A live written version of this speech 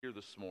here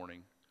this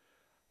morning,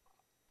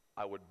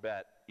 I would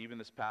bet, even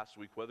this past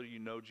week, whether you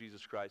know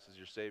Jesus Christ as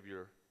your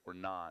Savior or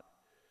not,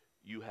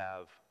 you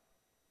have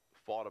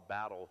fought a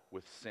battle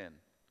with sin.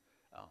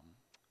 Um,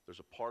 there's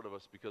a part of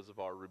us, because of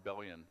our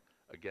rebellion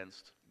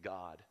against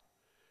God,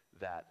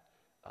 that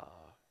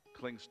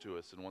clings to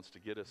us and wants to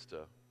get us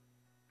to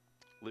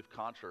live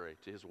contrary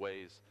to his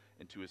ways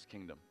and to his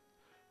kingdom.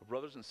 But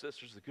brothers and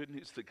sisters, the good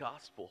news of the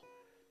gospel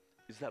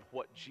is that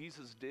what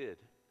Jesus did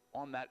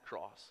on that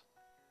cross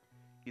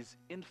is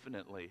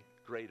infinitely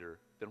greater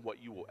than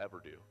what you will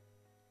ever do.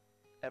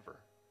 Ever.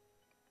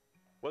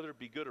 Whether it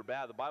be good or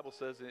bad, the Bible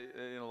says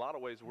in a lot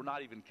of ways we're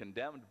not even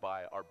condemned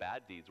by our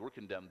bad deeds, we're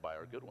condemned by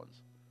our good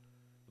ones.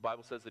 The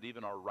Bible says that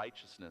even our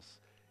righteousness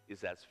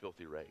is as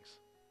filthy rags.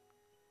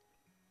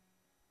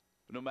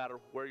 But no matter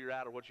where you're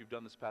at or what you've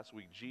done this past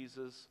week,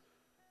 Jesus'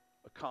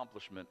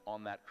 accomplishment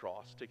on that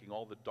cross, taking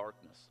all the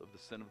darkness of the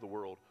sin of the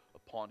world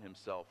upon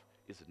himself,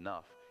 is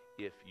enough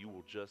if you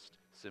will just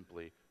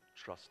simply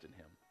trust in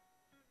him.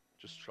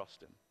 Just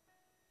trust him.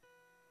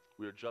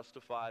 We are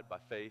justified by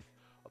faith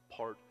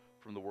apart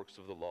from the works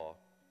of the law,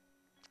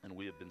 and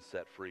we have been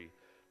set free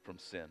from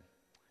sin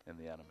and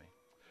the enemy.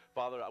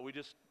 Father, we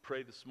just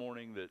pray this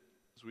morning that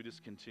as we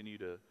just continue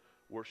to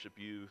worship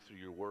you through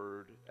your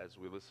word, as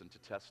we listen to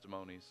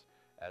testimonies,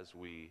 as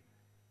we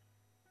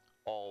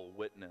all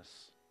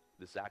witness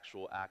this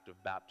actual act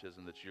of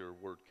baptism that your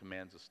word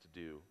commands us to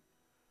do,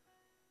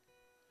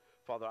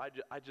 Father,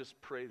 I just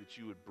pray that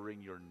you would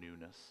bring your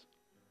newness.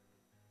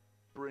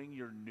 Bring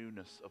your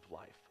newness of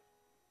life.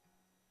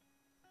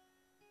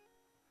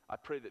 I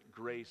pray that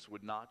grace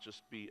would not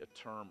just be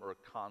a term or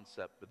a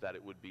concept, but that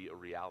it would be a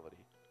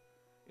reality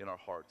in our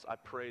hearts. I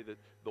pray that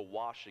the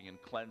washing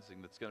and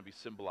cleansing that's going to be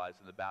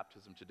symbolized in the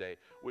baptism today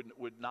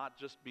would not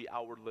just be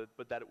outward,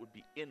 but that it would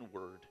be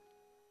inward.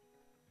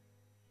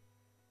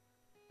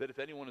 That if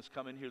anyone has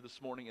come in here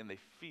this morning and they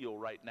feel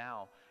right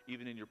now,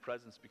 even in your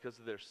presence because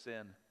of their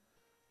sin,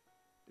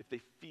 if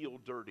they feel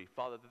dirty,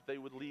 Father, that they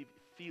would leave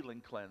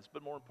feeling cleansed,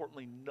 but more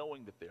importantly,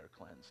 knowing that they are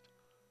cleansed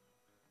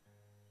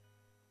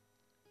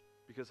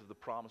because of the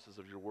promises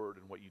of your word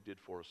and what you did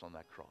for us on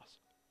that cross.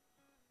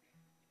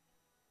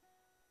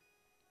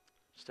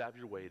 Just have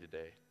your way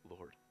today,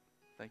 Lord.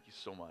 Thank you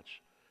so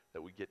much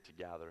that we get to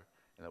gather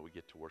and that we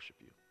get to worship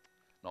you.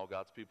 And all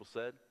God's people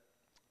said,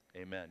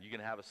 amen. You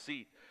can have a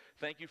seat.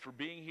 Thank you for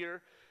being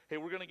here. Hey,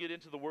 we're going to get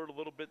into the word a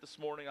little bit this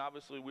morning.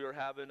 Obviously, we are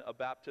having a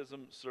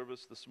baptism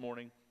service this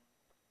morning,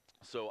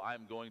 so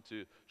I'm going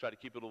to try to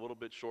keep it a little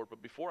bit short.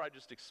 But before I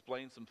just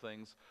explain some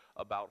things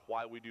about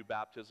why we do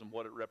baptism,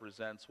 what it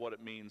represents, what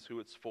it means,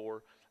 who it's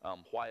for,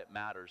 why it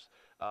matters,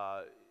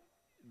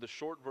 the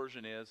short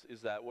version is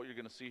that what you're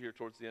going to see here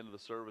towards the end of the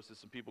service is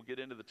some people get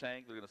into the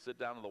tank, they're going to sit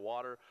down in the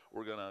water,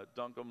 we're going to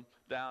dunk them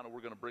down, and we're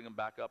going to bring them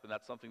back up, and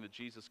that's something that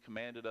Jesus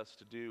commanded us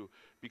to do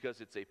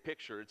because it's a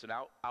picture, it's an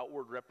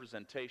outward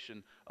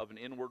representation of an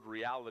inward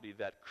reality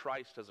that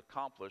Christ has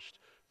accomplished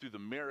through the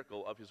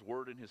miracle of his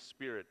word and his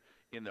spirit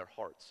in their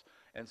hearts.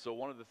 And so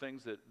one of the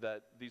things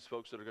that these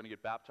folks that are going to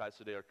get baptized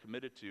today are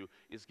committed to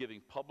is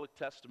giving public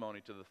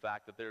testimony to the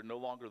fact that they're no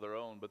longer their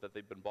own, but that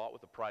they've been bought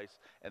with a price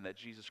and that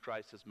Jesus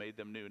Christ has made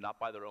them new, not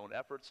by their own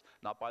efforts,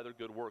 not by their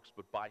good works,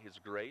 but by his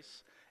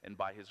grace and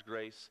by his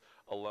grace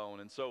alone.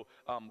 And so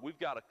we've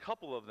got a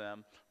couple of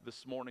them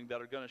this morning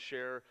that are going to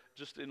share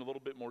just in a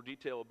little bit more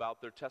detail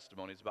about their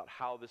testimonies, about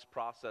how this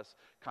process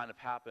kind of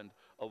happened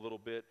a little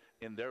bit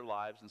in their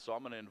lives. And so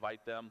I'm going to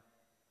invite them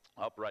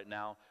up right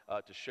now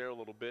to share a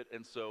little bit.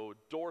 And so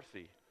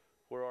Dorothy,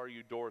 where are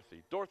you,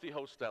 Dorothy? Dorothy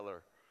Hosteller,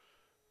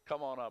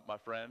 come on up, my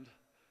friend.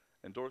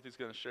 And Dorothy's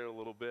going to share a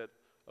little bit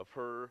of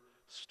her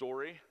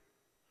story.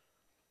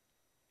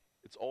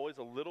 It's always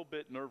a little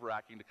bit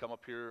nerve-wracking to come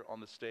up here on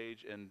the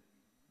stage and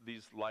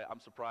these light.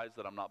 I'm surprised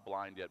that I'm not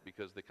blind yet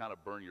because they kind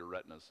of burn your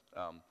retinas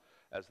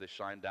as they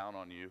shine down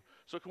on you.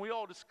 So can we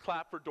all just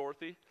clap for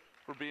Dorothy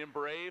for being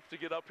brave to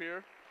get up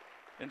here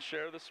and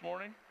share this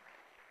morning?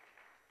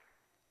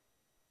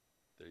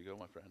 There you go,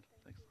 my friend.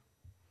 Thanks.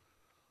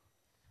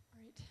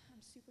 All right, I'm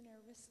super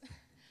nervous.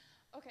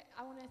 Okay,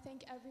 I want to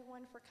thank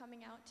everyone for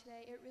coming out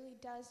today. It really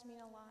does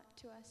mean a lot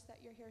to us that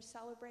you're here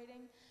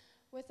celebrating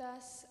with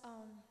us.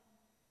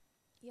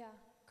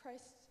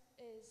 Christ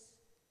is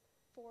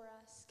for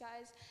us,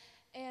 guys.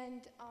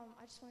 And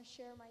I just want to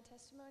share my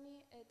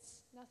testimony.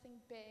 It's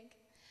nothing big,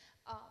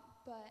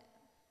 but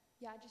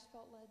I just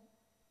felt led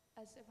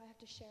as if I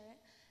have to share it.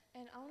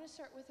 And I want to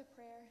start with a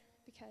prayer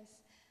because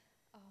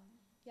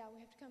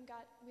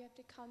we have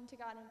to come to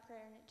God in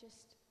prayer, and it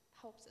just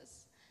helps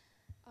us.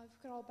 If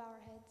we could all bow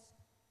our heads.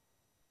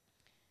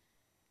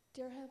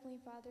 Dear Heavenly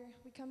Father,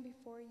 we come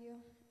before you,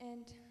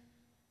 and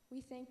we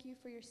thank you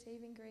for your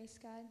saving grace,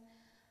 God.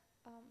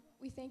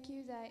 We thank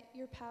you that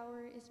your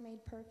power is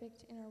made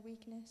perfect in our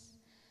weakness.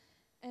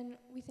 And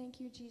we thank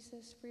you,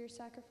 Jesus, for your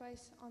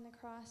sacrifice on the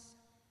cross.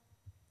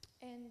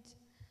 And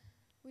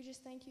we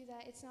just thank you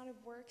that it's not of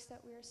works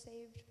that we are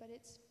saved, but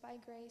it's by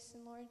grace.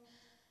 And Lord,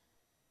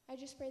 I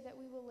just pray that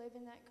we will live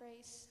in that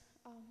grace,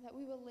 that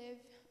we will live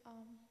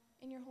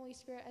in your Holy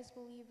Spirit as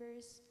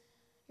believers,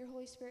 your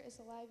Holy Spirit is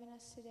alive in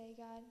us today,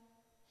 God.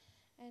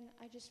 And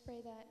I just pray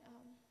that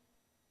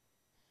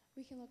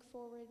we can look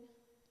forward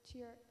to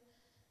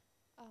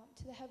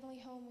to the heavenly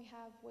home we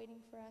have waiting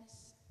for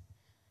us.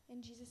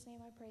 In Jesus' name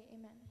I pray,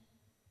 amen.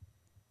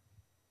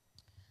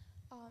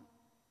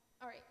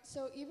 All right,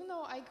 so even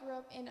though I grew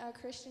up in a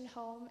Christian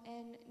home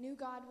and knew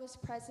God was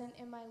present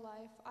in my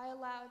life, I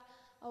allowed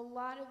a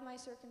lot of my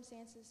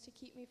circumstances to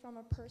keep me from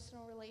a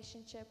personal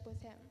relationship with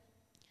him.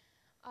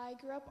 I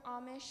grew up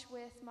Amish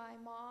with my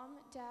mom,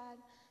 dad,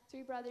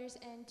 3 brothers,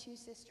 and 2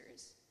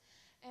 sisters.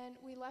 And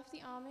we left the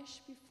Amish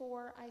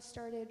before I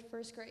started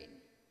first grade.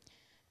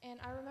 And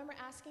I remember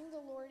asking the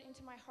Lord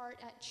into my heart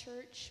at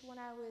church when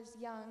I was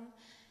young.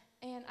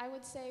 And I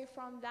would say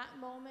from that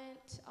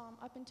moment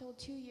up until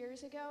 2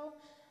 years ago,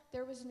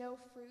 there was no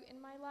fruit in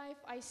my life.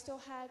 I still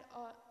had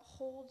a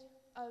hold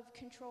of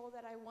control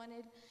that I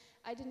wanted.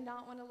 I did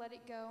not want to let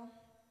it go.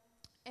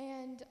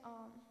 And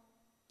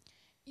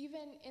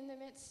even in the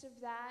midst of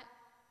that,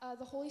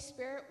 the Holy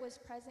Spirit was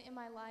present in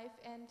my life,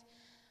 and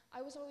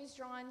I was always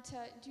drawn to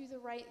do the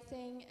right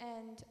thing,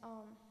 and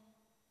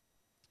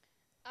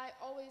I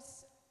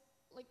always,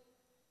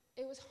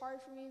 it was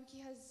hard for me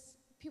because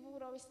people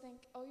would always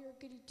think, oh, you're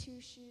a goody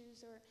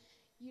two-shoes, or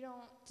you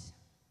don't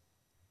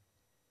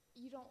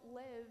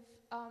live,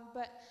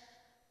 but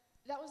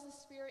that was the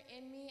Spirit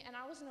in me, and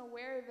I wasn't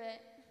aware of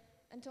it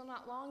until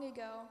not long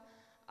ago,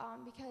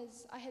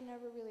 because I had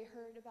never really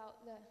heard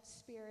about the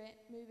Spirit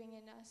moving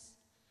in us.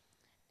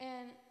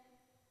 And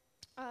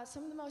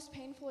some of the most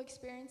painful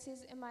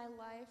experiences in my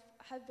life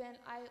have been,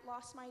 I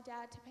lost my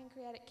dad to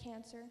pancreatic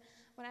cancer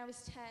when I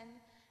was 10,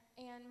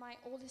 and my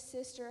oldest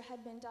sister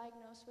had been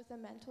diagnosed with a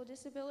mental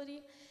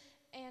disability.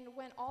 And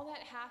when all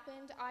that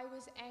happened, I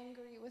was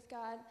angry with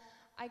God.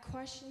 I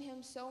questioned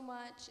him so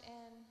much,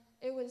 and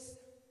there was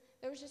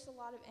just a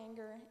lot of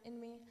anger in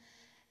me.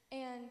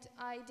 And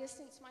I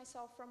distanced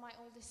myself from my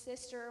oldest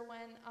sister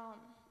when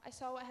I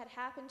saw what had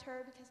happened to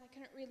her, because I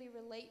couldn't really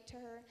relate to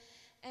her.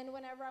 And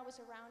whenever I was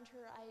around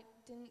her, I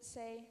didn't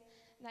say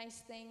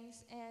nice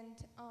things.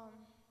 And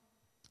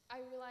I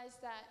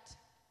realized that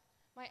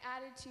my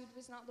attitude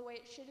was not the way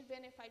it should have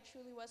been if I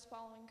truly was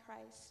following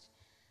Christ.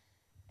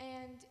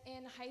 And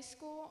in high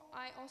school,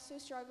 I also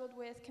struggled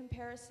with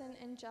comparison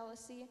and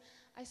jealousy.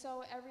 I saw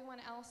what everyone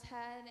else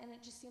had, and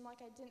it just seemed like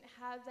I didn't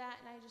have that,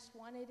 and I just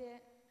wanted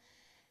it.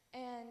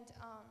 And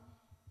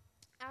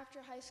after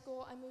high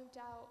school, I moved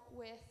out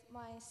with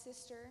my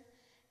sister,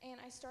 and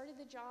I started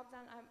the job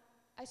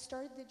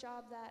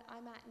that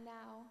I'm at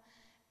now.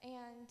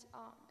 And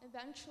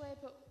eventually, I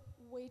put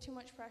way too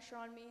much pressure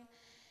on me,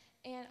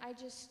 and I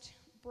just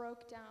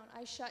broke down.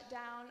 I shut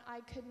down.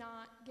 I could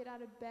not get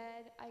out of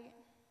bed.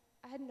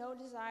 I had no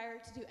desire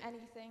to do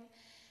anything.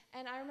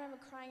 And I remember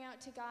crying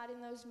out to God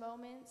in those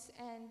moments,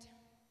 and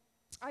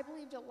I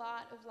believed a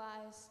lot of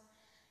lies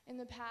in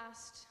the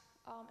past.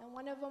 And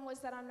one of them was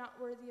that I'm not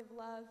worthy of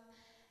love,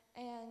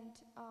 and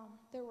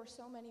there were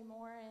so many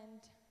more,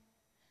 and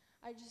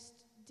I just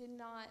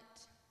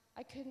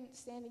I couldn't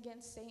stand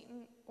against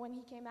Satan when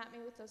he came at me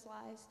with those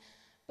lies.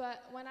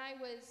 But when I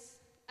was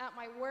at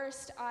my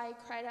worst, I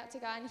cried out to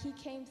God, and he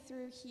came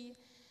through.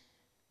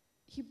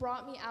 He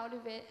brought me out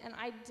of it, and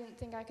I didn't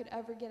think I could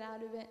ever get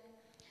out of it.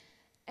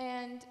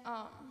 And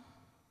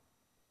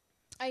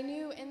I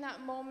knew in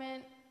that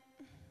moment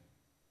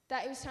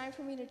that it was time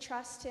for me to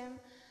trust him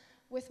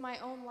with my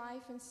own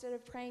life instead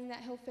of praying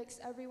that he'll fix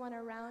everyone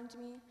around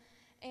me.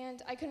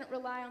 And I couldn't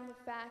rely on the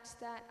fact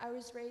that I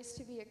was raised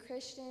to be a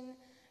Christian,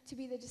 to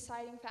be the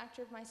deciding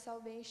factor of my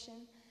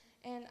salvation.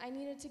 And I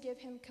needed to give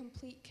him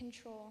complete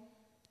control.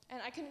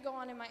 And I couldn't go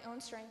on in my own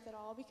strength at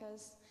all,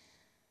 because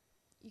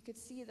you could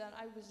see that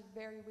I was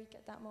very weak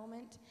at that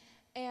moment.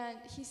 And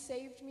he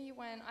saved me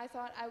when I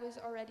thought I was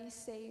already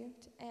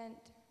saved. And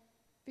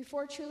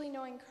before truly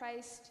knowing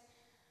Christ,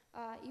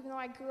 even though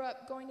I grew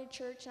up going to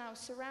church and I was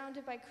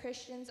surrounded by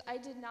Christians, I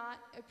did not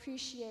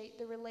appreciate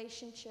the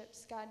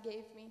relationships God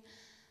gave me.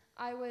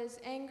 I was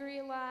angry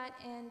a lot,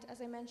 and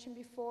as I mentioned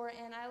before,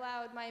 and I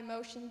allowed my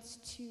emotions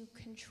to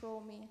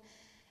control me.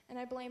 And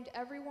I blamed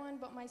everyone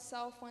but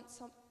myself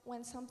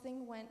when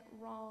something went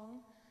wrong.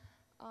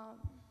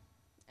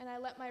 And I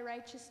let my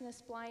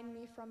righteousness blind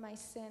me from my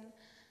sin.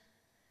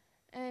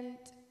 And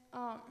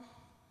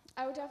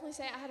I would definitely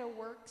say I had a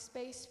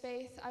works-based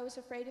faith. I was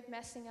afraid of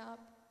messing up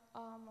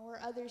or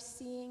others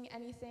seeing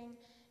anything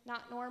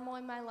not normal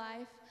in my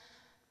life.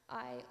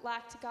 I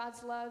lacked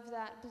God's love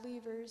that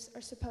believers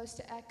are supposed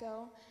to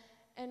echo.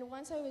 And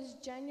once I was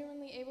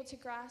genuinely able to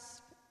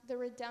grasp the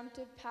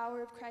redemptive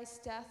power of Christ's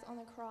death on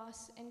the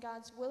cross and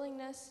God's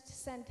willingness to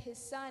send his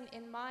son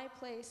in my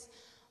place,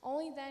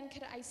 only then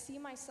could I see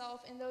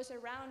myself and those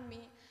around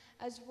me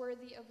as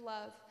worthy of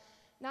love.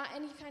 Not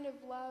any kind of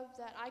love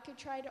that I could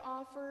try to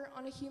offer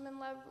on a human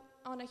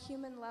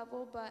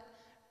level, but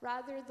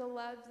rather the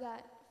love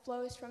that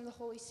flows from the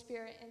Holy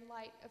Spirit in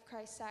light of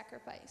Christ's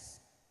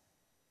sacrifice.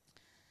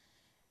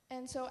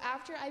 And so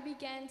after I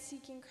began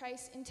seeking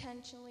Christ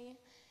intentionally,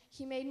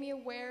 he made me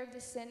aware of the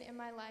sin in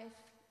my life.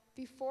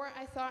 Before,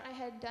 I thought I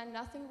had done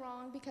nothing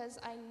wrong because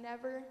I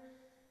never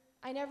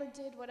I never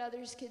did what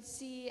others could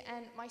see,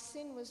 and my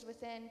sin was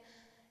within.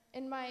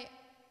 In my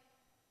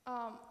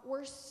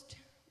worst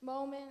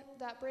moment,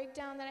 that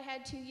breakdown that I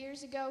had 2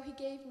 years ago, he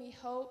gave me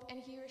hope,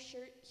 and he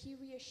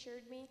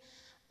reassured me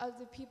of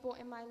the people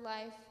in my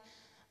life.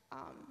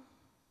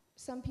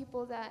 Some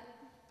people that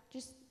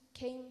just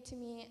came to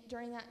me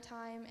during that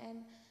time,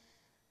 and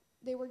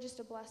they were just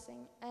a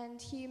blessing.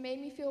 And he made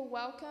me feel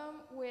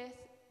welcome with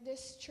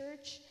this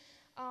church.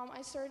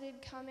 I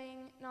started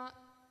coming,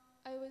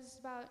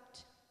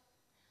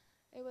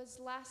 it was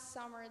last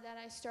summer that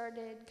I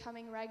started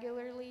coming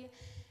regularly,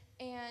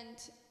 and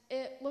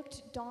it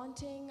looked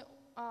daunting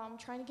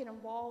trying to get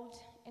involved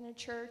in a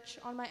church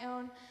on my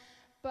own,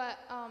 but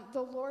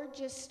the Lord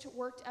just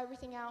worked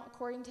everything out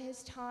according to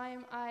his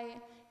time.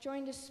 I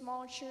joined a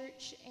small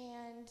church,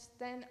 and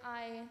then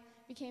I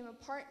became a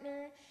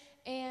partner,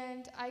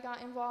 and I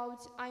got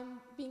involved. I'm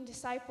being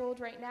discipled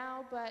right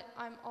now, but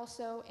I'm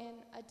also in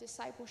a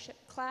discipleship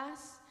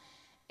class.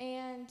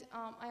 And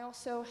I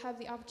also have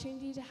the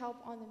opportunity to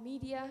help on the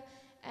media,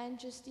 and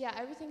just,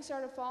 everything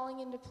started falling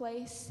into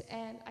place,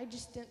 and I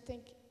just didn't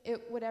think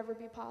it would ever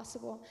be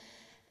possible.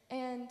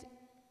 And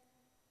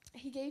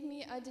he gave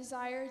me a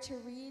desire to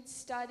read,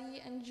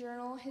 study, and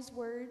journal his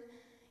word.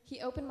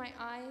 He opened my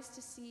eyes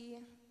to see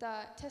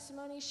the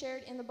testimonies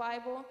shared in the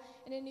Bible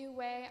in a new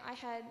way. I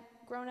had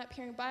grown up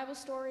hearing Bible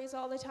stories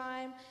all the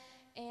time,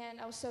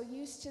 and I was so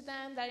used to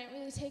them that I didn't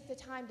really take the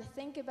time to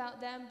think about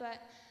them,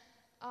 but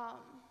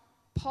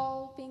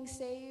Paul being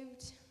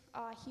saved,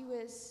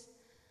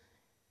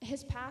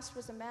 his past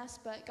was a mess,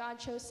 but God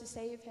chose to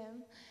save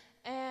him.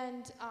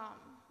 And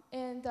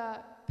in the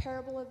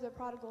parable of the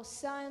prodigal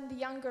son, the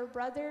younger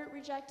brother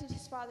rejected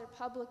his father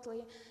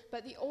publicly,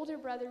 but the older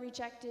brother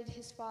rejected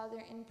his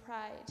father in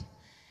pride.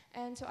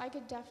 And so I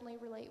could definitely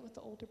relate with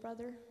the older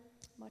brother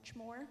much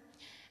more.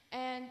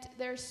 And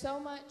there's so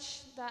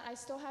much that I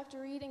still have to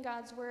read in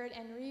God's word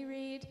and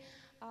reread.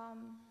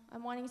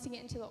 I'm wanting to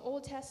get into the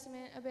Old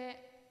Testament a bit,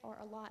 or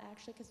a lot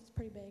actually, because it's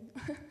pretty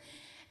big.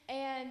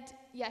 And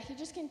he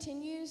just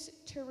continues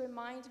to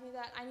remind me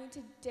that I need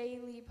to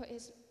daily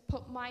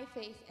put my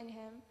faith in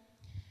him.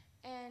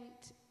 And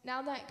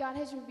now that God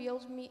has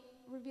revealed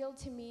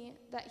to me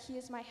that he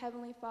is my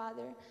heavenly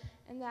Father,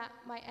 and that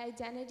my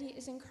identity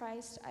is in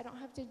Christ, I don't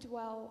have to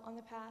dwell on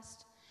the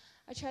past.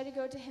 I try to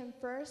go to him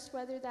first,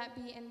 whether that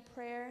be in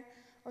prayer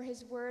or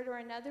his word or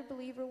another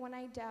believer when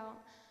I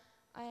doubt.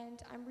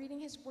 And I'm reading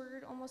his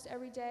word almost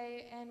every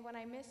day, and when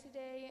I miss a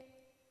day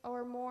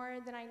or more,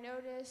 then I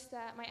notice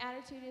that my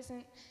attitude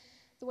isn't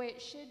the way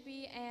it should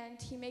be, and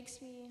he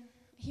makes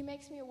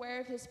me aware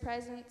of his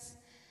presence,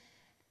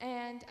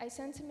 and I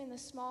sense him in the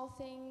small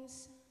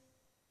things.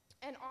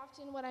 And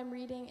often when I'm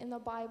reading in the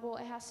Bible,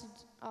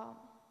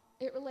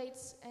 it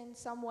relates in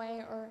some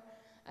way or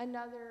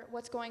another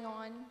what's going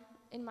on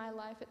in my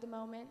life at the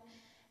moment,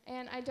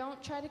 and I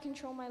don't try to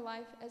control my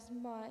life as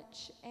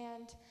much.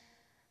 And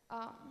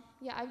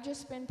I've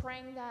just been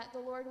praying that the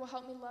Lord will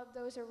help me love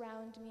those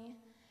around me.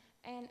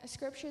 And a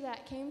scripture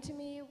that came to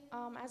me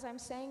as I'm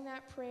saying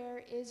that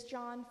prayer is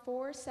John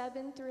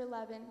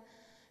 4:7-11.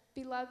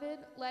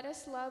 Beloved, let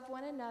us love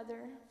one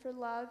another, for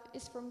love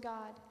is from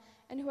God.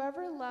 And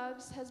whoever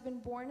loves has been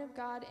born of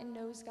God and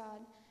knows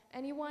God.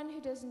 Anyone who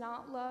does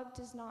not love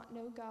does not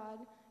know God,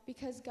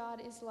 because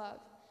God is love.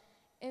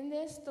 In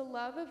this, the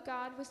love of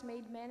God was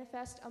made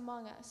manifest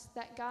among us,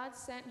 that God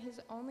sent his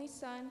only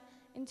Son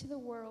into the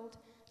world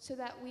so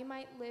that we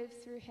might live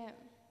through him.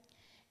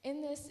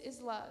 In this is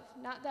love,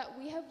 not that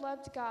we have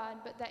loved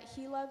God, but that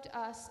he loved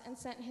us and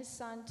sent his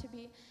Son to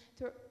be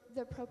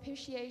the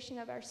propitiation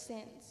of our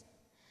sins.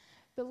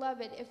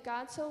 Beloved, if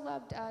God so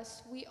loved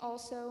us, we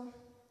also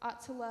ought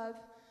to love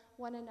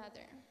one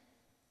another.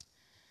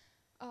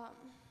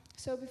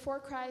 So before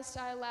Christ,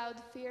 I allowed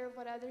the fear of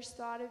what others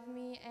thought of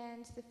me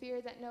and the fear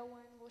that no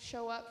one will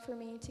show up for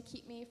me to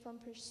keep me from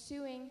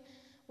pursuing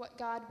what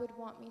God would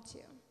want me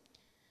to.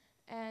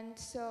 And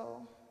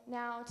so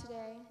now,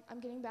 today, I'm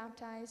getting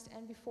baptized,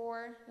 and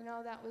before,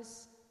 that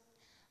was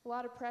a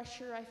lot of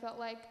pressure I felt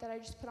like that I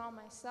just put on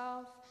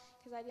myself,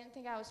 because I didn't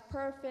think I was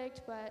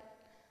perfect, but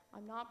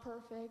I'm not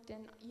perfect,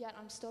 and yet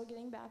I'm still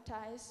getting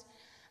baptized.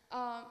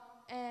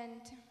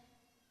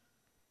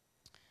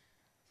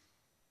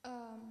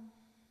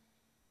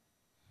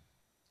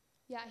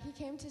 He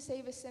came to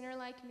save a sinner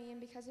like me, and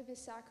because of his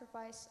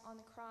sacrifice on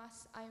the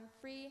cross, I am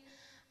free.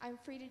 I'm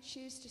free to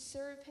choose to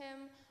serve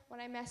him. When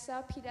I mess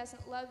up, he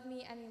doesn't love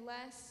me any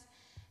less.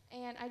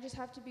 And I just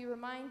have to be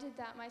reminded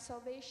that my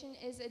salvation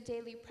is a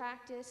daily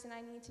practice, and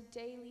I need to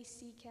daily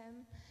seek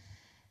him.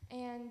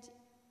 And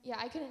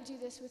I couldn't do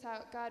this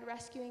without God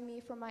rescuing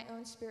me from my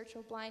own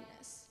spiritual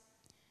blindness.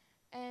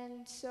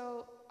 And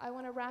so I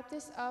want to wrap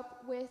this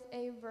up with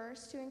a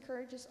verse to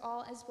encourage us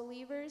all as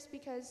believers,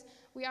 because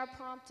we are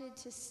prompted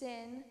to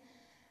sin.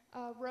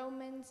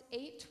 Romans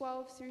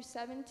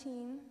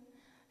 8:12-17.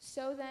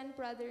 So then,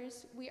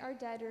 brothers, we are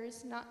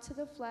debtors, not to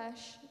the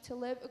flesh, to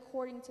live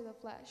according to the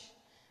flesh.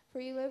 For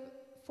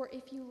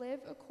if you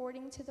live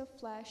according to the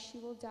flesh,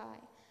 you will die.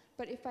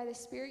 But if by the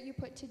Spirit you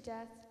put to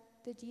death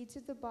the deeds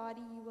of the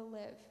body, you will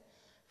live.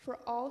 For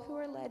all who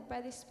are led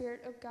by the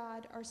Spirit of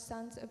God are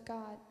sons of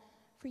God.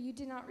 For you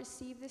did not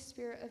receive the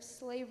spirit of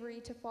slavery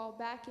to fall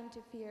back into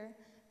fear,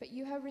 but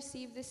you have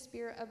received the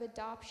spirit of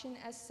adoption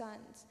as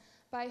sons,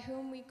 by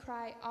whom we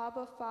cry,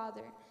 Abba,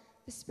 Father.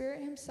 The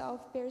Spirit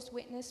himself bears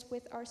witness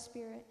with our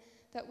spirit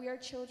that we are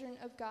children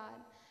of God.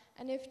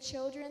 And if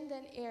children,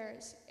 then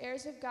heirs,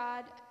 heirs of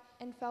God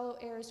and fellow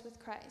heirs with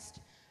Christ,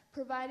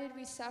 provided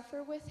we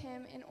suffer with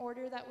him in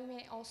order that we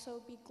may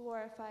also be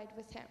glorified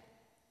with him.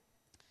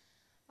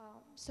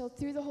 So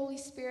through the Holy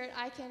Spirit,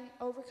 I can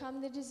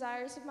overcome the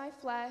desires of my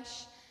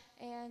flesh,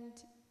 and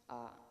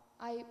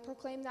I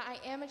proclaim that I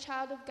am a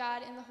child of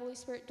God and the Holy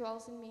Spirit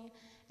dwells in me.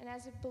 And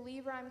as a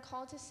believer, I'm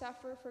called to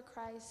suffer for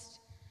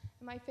Christ.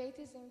 And my faith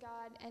is in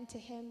God, and to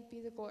him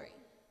be the glory.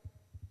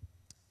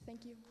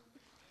 Thank you.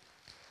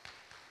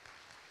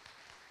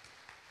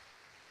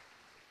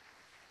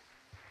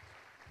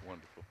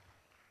 Wonderful.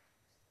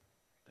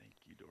 Thank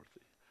you,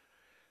 Dorothy.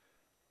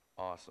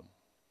 Awesome.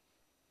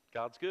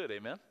 God's good,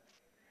 amen?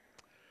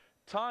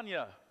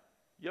 Tanya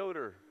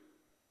Yoder,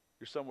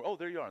 you're somewhere. Oh,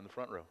 there you are in the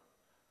front row.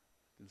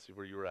 Didn't see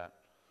where you were at.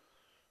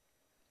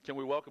 Can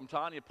we welcome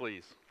Tanya,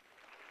 please?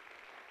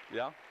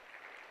 Yeah?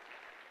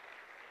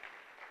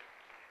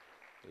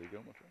 There you go,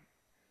 my friend.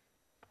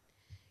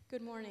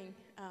 Good morning.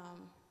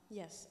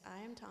 Yes,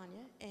 I am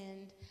Tanya,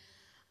 and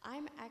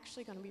I'm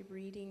actually going to be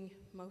reading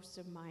most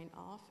of mine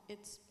off.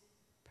 It's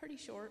pretty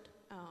short,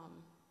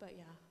 but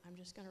yeah, I'm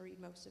just going to read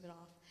most of it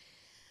off.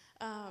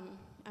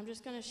 I'm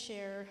just going to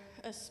share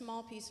a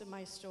small piece of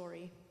my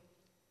story.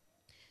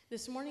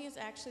 This morning is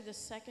actually the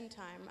second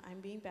time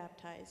I'm being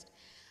baptized.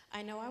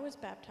 I know I was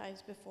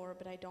baptized before,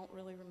 but I don't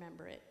really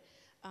remember it.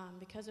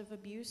 Because of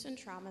abuse and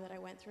trauma that I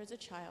went through as a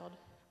child,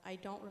 I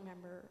don't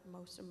remember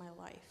most of my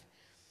life.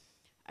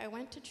 I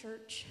went to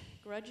church,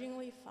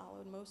 grudgingly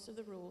followed most of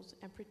the rules,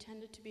 and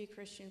pretended to be a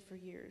Christian for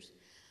years.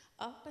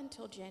 Up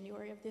until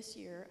January of this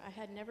year, I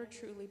had never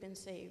truly been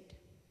saved.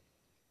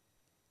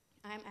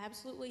 I am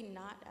absolutely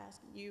not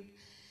asking you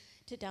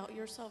to doubt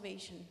your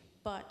salvation,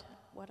 but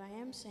what I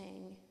am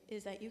saying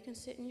is that you can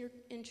sit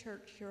in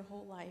church your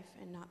whole life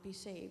and not be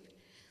saved.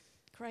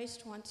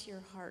 Christ wants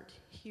your heart.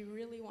 He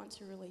really wants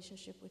a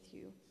relationship with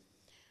you.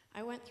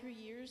 I went through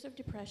years of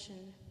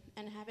depression,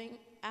 and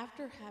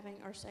after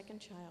having our second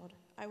child,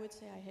 I would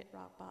say I hit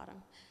rock bottom.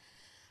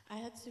 I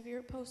had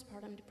severe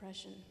postpartum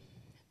depression.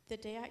 The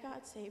day I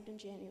got saved in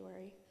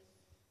January,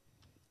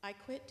 I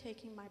quit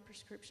taking my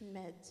prescription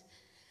meds.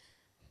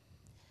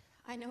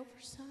 I know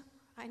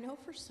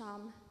for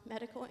some,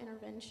 medical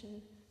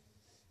intervention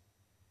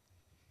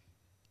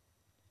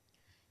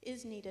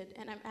is needed,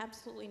 and I'm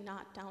absolutely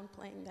not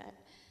downplaying that.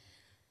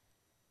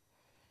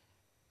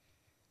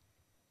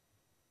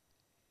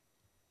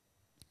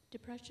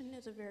 Depression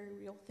is a very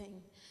real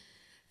thing.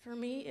 For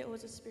me, it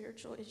was a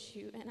spiritual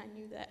issue, and I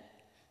knew that.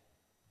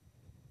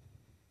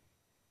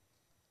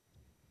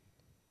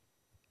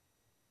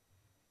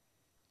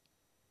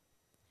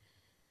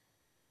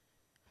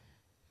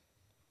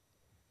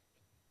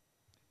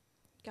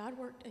 God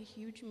worked a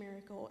huge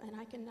miracle, and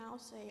I can now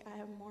say I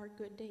have more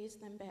good days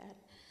than bad.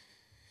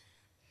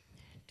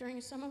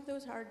 During some of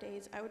those hard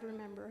days, I would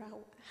remember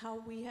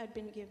how we had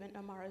been given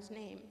Amara's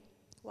name.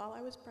 While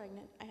I was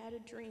pregnant, I had a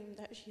dream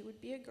that she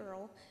would be a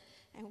girl,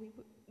 and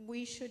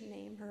we should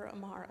name her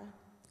Amara.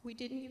 We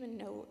didn't even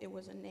know it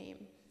was a name,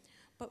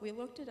 but we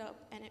looked it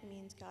up, and it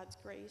means God's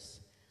grace.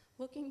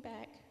 Looking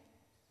back,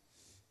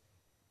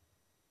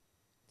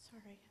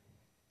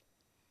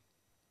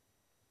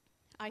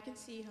 I can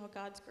see how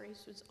God's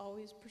grace was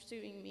always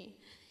pursuing me.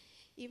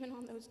 Even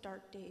on those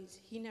dark days,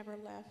 he never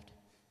left.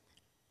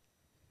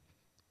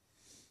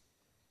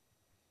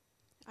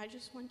 I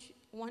just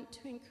want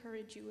to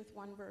encourage you with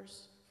one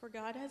verse. For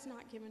God has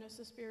not given us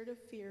a spirit of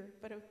fear,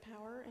 but of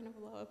power and of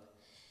love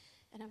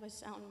and of a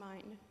sound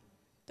mind.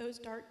 Those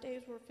dark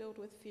days were filled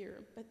with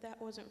fear, but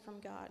that wasn't from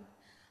God.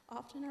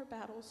 Often our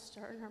battles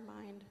start in our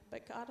mind,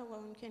 but God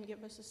alone can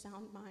give us a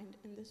sound mind,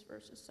 and this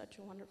verse is such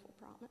a wonderful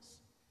promise.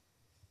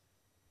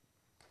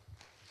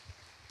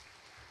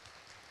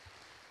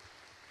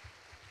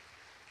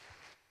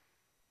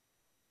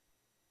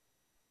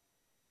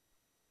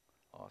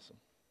 Awesome.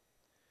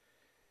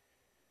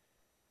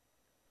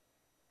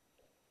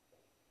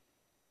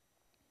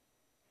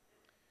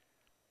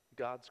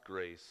 God's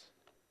grace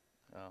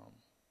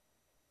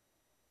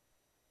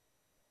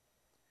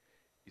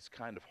is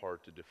kind of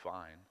hard to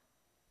define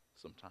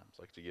sometimes,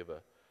 like to give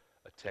a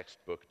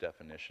textbook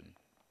definition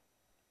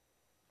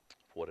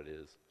of what it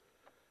is.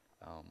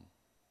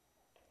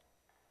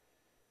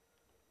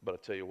 But I'll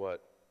tell you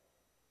what,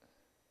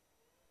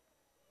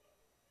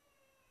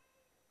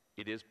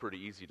 it is pretty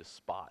easy to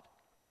spot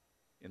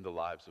in the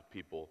lives of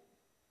people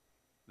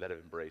that have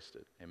embraced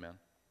it. Amen?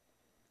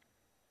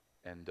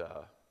 And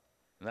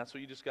that's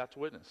what you just got to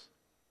witness.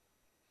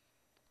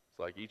 It's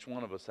like each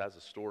one of us has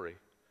a story,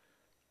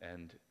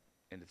 and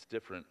it's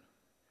different,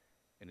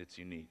 and it's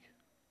unique.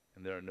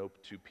 And there are no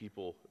two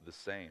people the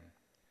same,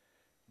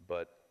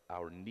 but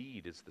our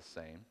need is the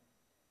same,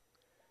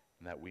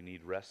 and that we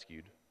need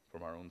rescued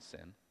from our own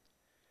sin,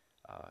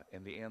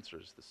 and the answer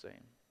is the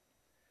same.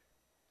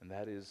 And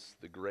that is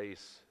the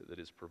grace that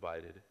is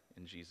provided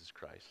in Jesus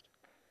Christ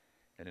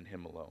and in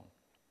him alone.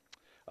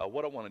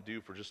 What I want to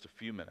do for just a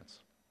few minutes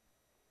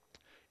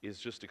is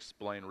just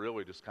explain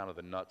really just kind of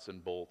the nuts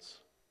and bolts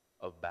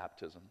of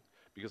baptism.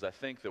 Because I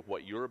think that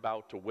what you're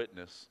about to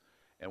witness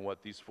and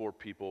what these 4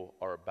 people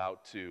are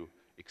about to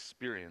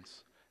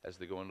experience as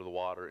they go into the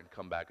water and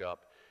come back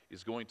up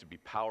is going to be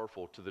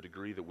powerful to the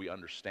degree that we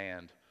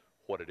understand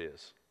what it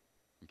is,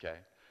 okay?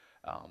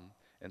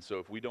 And so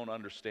if we don't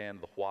understand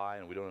the why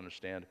and we don't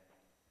understand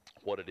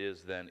what it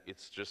is, then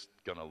it's just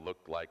going to look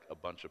like a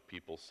bunch of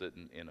people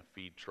sitting in a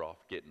feed trough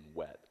getting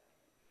wet.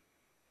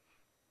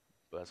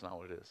 But that's not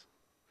what it is.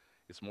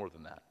 It's more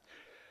than that.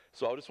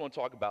 So I just want to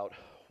talk about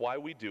why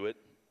we do it,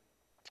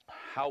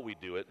 how we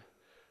do it,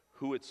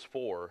 who it's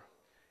for,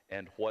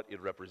 and what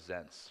it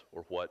represents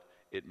or what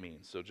it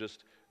means. So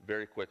just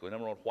very quickly,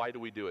 number one, why do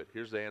we do it?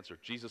 Here's the answer.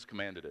 Jesus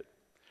commanded it.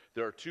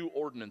 There are 2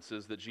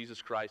 ordinances that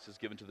Jesus Christ has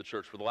given to the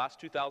church. For the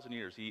last 2,000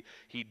 years,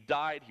 he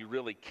died, he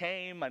really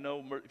came. I know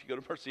if you go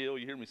to Mercy Hill,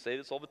 you hear me say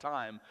this all the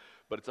time,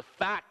 but it's a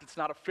fact, it's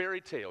not a fairy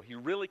tale. He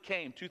really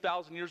came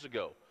 2,000 years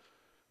ago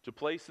to a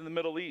place in the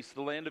Middle East,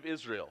 the land of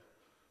Israel,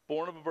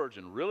 born of a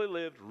virgin, really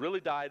lived,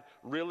 really died,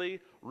 really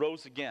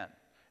rose again.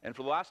 And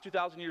for the last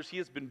 2,000 years, he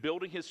has been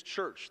building his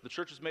church. The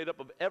church is made up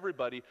of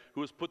everybody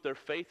who has put their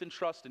faith and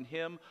trust in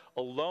him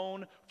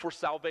alone for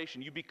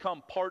salvation. You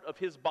become part of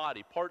his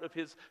body, part of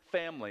his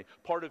family,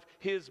 part of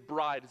his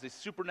bride. It's a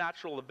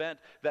supernatural event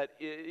that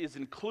is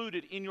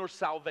included in your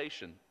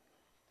salvation.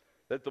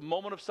 That at the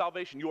moment of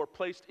salvation, you are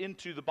placed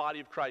into the body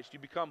of Christ. You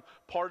become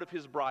part of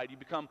his bride. You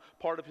become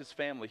part of his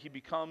family. He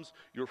becomes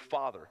your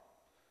father,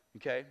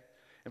 okay?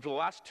 And for the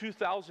last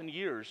 2,000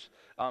 years,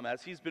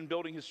 as he's been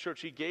building his church,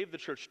 he gave the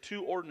church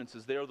 2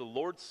 ordinances. They are the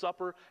Lord's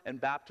Supper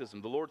and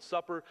baptism. The Lord's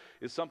Supper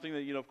is something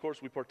that, of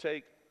course, we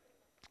partake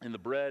in the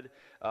bread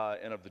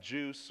and of the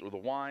juice or the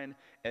wine,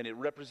 and it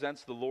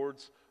represents the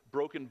Lord's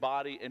broken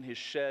body and his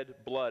shed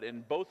blood.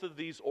 And both of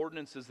these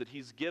ordinances that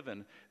he's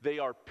given, they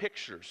are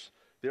pictures.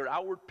 They are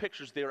outward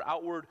pictures. They are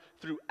outward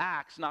through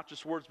acts, not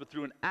just words, but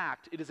through an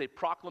act. It is a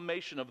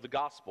proclamation of the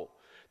gospel.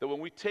 That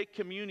when we take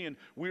communion,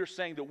 we are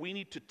saying that we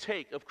need to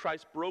take of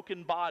Christ's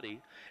broken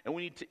body and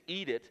we need to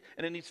eat it,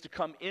 and it needs to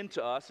come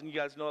into us. And you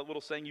guys know that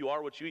little saying, you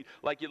are what you eat.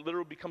 Like it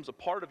literally becomes a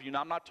part of you.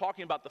 Now, I'm not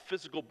talking about the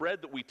physical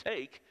bread that we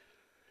take.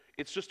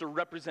 It's just a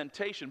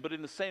representation. But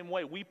in the same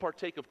way, we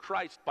partake of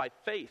Christ by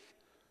faith.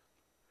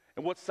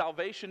 And what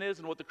salvation is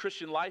and what the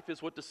Christian life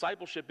is, what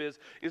discipleship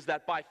is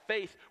that by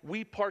faith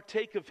we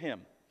partake of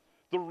him,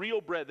 the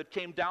real bread that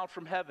came down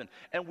from heaven,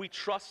 and we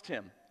trust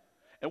him.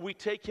 And we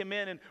take him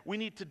in, and we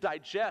need to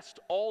digest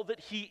all that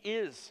he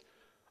is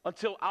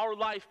until our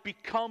life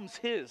becomes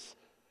his.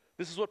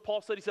 This is what Paul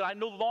said. He said, I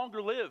no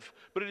longer live,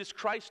 but it is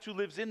Christ who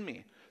lives in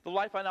me. The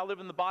life I now live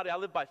in the body, I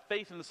live by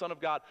faith in the Son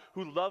of God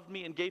who loved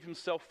me and gave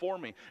himself for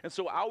me. And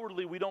so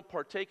outwardly, we don't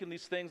partake in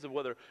these things of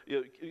whether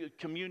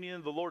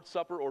communion, the Lord's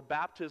Supper, or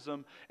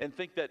baptism and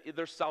think that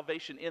there's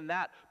salvation in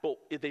that, but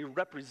they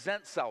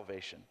represent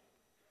salvation.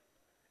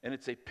 And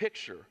it's a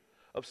picture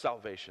of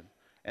salvation.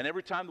 And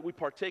every time that we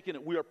partake in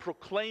it, we are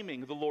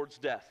proclaiming the Lord's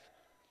death.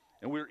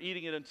 And we're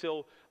eating it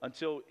until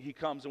he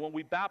comes. And when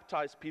we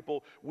baptize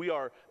people, we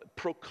are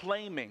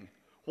proclaiming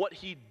what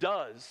he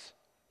does,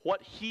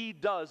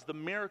 the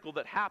miracle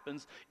that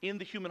happens in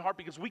the human heart,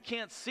 because we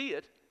can't see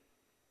it.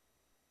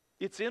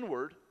 It's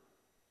inward.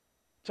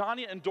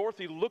 Tanya and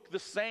Dorothy look the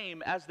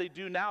same as they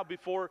do now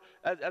before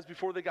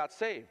they got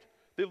saved.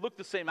 They look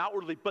the same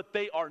outwardly, but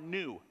they are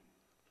new.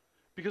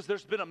 Because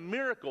there's been a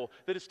miracle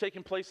that has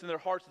taken place in their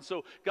hearts. And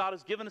so God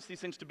has given us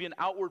these things to be an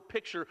outward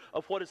picture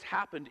of what has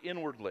happened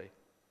inwardly.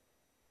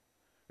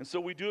 And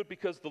so we do it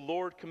because the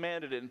Lord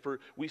commanded it. And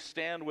we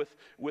stand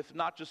with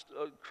not just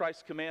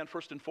Christ's command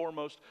first and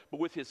foremost, but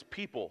with his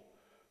people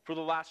for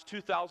the last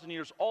 2,000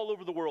 years all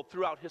over the world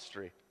throughout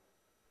history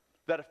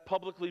that have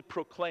publicly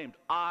proclaimed,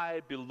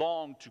 I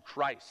belong to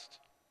Christ.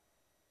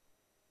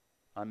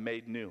 I'm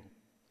made new.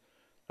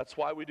 That's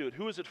why we do it.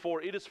 Who is it for?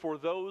 It is for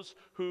those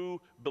who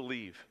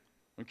believe.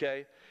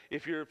 Okay?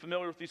 If you're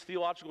familiar with these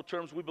theological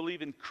terms, we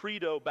believe in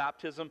credo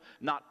baptism,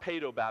 not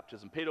pedo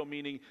baptism. Pedo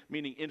meaning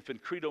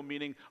infant, credo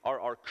meaning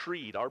our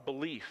creed, our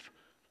belief.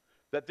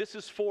 That this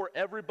is for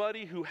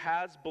everybody who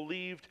has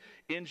believed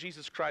in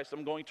Jesus Christ.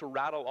 I'm going to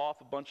rattle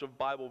off a bunch of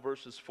Bible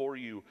verses for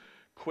you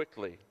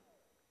quickly.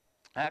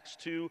 Acts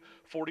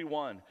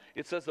 2:41.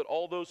 It says that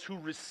all those who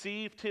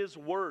received his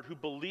word, who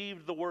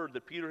believed the word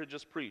that Peter had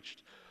just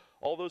preached,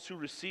 all those who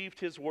received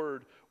his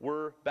word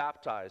were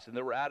baptized, and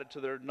there were added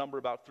to their number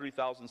about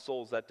 3,000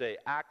 souls that day.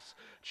 Acts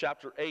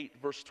chapter 8,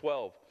 verse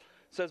 12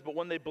 says, but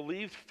when they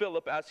believed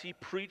Philip as he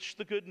preached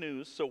the good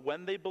news, so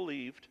when they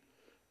believed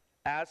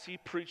as he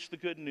preached the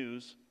good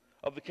news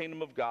of the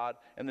kingdom of God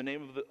and the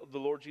name of the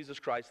Lord Jesus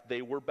Christ,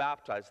 they were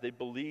baptized. They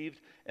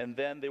believed, and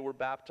then they were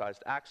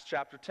baptized. Acts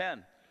chapter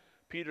 10.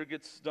 Peter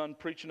gets done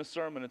preaching a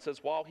sermon. It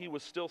says, while he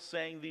was still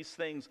saying these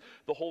things,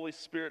 the Holy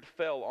Spirit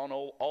fell on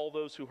all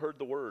those who heard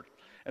the word.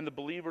 And the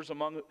believers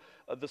among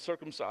the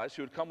circumcised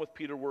who had come with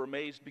Peter were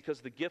amazed because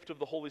the gift of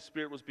the Holy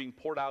Spirit was being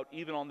poured out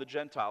even on the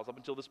Gentiles. Up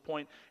until this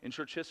point in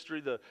church history,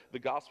 the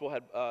gospel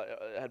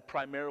had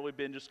primarily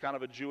been just kind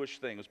of a Jewish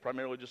thing. It was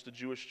primarily just a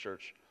Jewish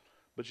church.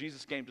 But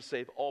Jesus came to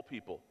save all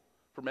people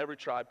from every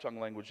tribe, tongue,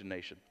 language, and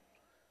nation.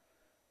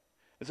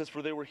 It says,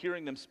 for they were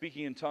hearing them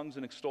speaking in tongues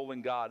and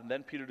extolling God. And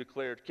then Peter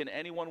declared, can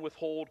anyone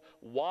withhold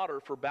water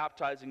for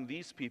baptizing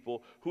these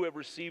people who have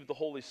received the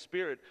Holy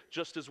Spirit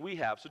just as we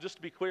have? So just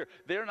to be clear,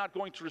 they're not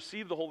going to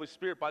receive the Holy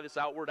Spirit by this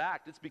outward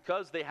act. It's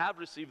because they have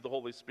received the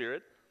Holy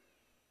Spirit,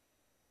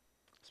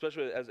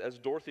 especially as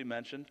Dorothy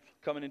mentioned,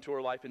 coming into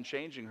her life and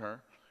changing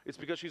her. It's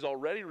because she's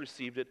already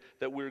received it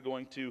that we're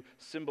going to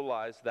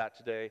symbolize that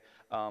today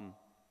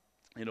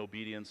in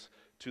obedience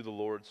to the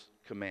Lord's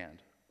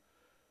command.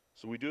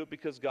 So we do it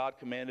because God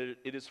commanded it.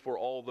 It is for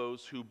all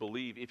those who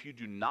believe. If you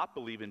do not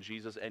believe in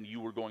Jesus and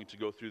you were going to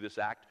go through this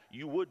act,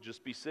 you would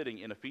just be sitting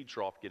in a feed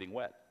trough getting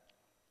wet.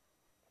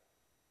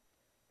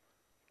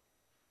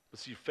 But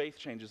see, faith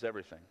changes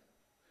everything.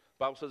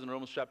 The Bible says in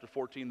Romans chapter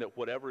 14 that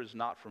whatever is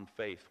not from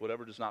faith,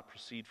 whatever does not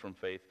proceed from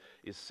faith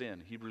is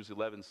sin. Hebrews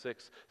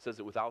 11:6 says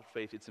that without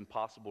faith it's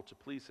impossible to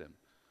please him.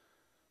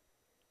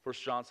 1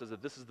 John says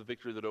that this is the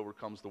victory that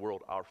overcomes the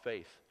world, our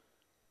faith.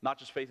 Not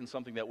just faith in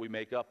something that we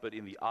make up, but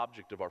in the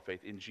object of our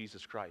faith, in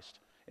Jesus Christ,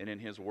 and in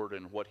his word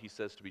and what he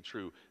says to be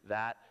true.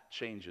 That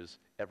changes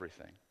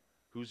everything.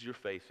 Who's your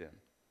faith in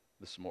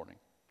this morning?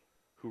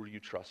 Who are you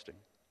trusting?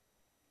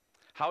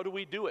 How do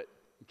we do it?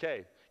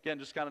 Okay, again,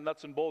 just kind of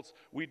nuts and bolts.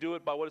 We do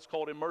it by what is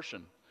called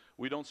immersion.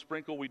 We don't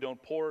sprinkle, we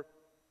don't pour.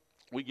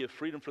 We give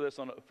freedom for this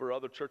for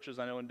other churches,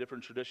 I know, in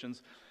different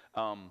traditions.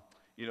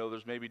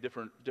 There's maybe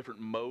different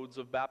modes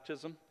of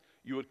baptism.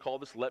 You would call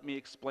this, let me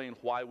explain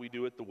why we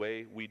do it the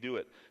way we do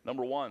it.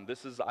 Number one,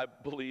 this is, I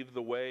believe,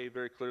 the way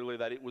very clearly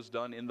that it was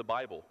done in the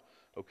Bible,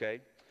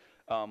 okay?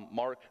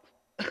 Mark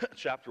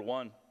chapter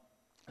 1,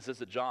 it says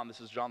that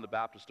this is John the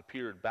Baptist,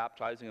 appeared,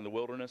 baptizing in the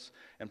wilderness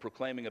and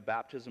proclaiming a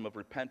baptism of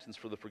repentance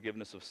for the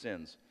forgiveness of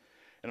sins.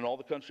 And in all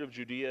the country of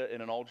Judea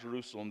and in all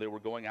Jerusalem, they were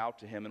going out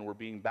to him and were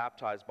being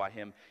baptized by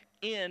him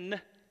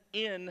in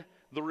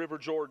the river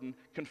Jordan,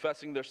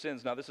 confessing their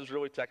sins. Now, this is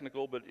really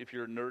technical, but if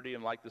you're nerdy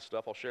and like this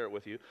stuff, I'll share it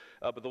with you.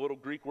 But the little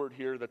Greek word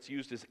here that's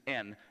used is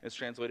en. It's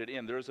translated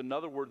in. There is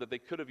another word that they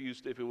could have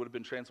used if it would have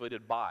been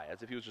translated by,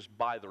 as if he was just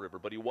by the river,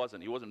 but he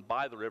wasn't. He wasn't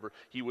by the river.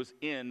 He was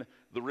in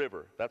the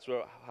river. That's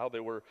how they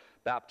were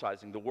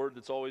baptizing. The word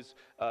that's always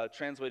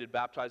translated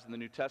baptized in the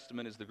New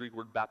Testament is the Greek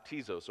word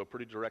baptizo, so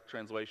pretty direct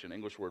translation.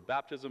 English word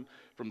baptism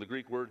from the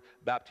Greek word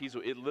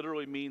baptizo. It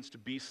literally means to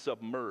be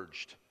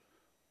submerged,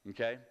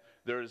 okay?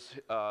 There's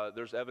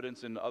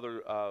evidence in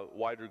other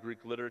wider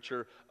Greek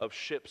literature of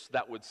ships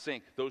that would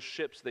sink. Those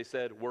ships, they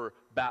said, were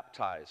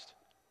baptized,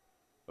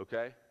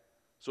 okay?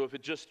 So if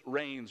it just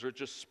rains or it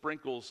just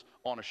sprinkles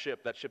on a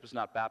ship, that ship is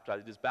not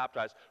baptized. It is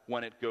baptized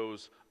when it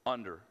goes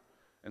under.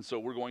 And so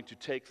we're going to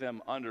take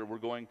them under. We're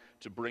going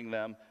to bring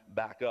them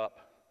back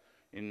up.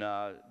 In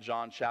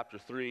John chapter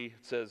 3, it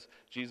says,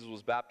 Jesus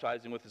was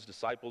baptizing with his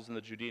disciples in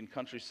the Judean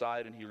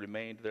countryside, and he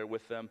remained there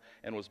with them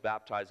and was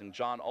baptizing.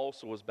 John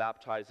also was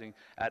baptizing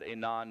at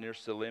Aenon near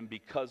Salim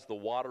because the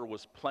water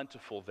was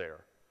plentiful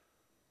there.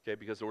 Okay,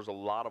 because there was a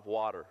lot of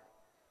water.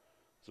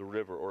 It's a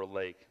river or a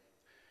lake.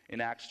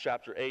 In Acts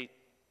chapter 8,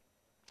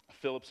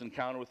 Philip's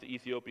encounter with the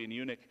Ethiopian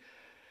eunuch,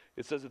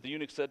 it says that the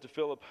eunuch said to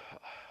Philip,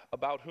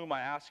 about whom I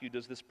ask you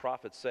does this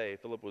prophet say?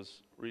 Philip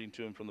was reading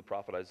to him from the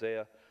prophet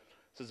Isaiah.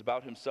 It says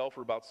about himself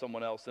or about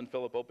someone else. Then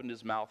Philip opened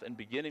his mouth, and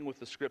beginning with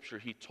the scripture,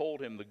 he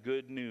told him the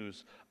good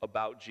news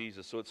about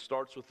Jesus. So it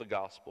starts with the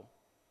gospel,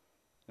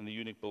 and the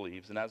eunuch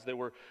believes. And as they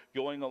were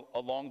going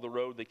along the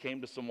road, they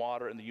came to some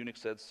water, and the eunuch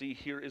said, see,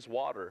 here is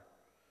water.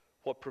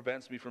 What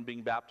prevents me from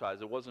being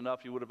baptized? It wasn't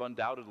enough. He would have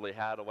undoubtedly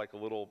had a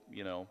little,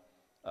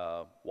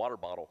 water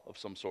bottle of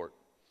some sort.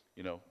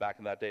 Back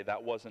in that day,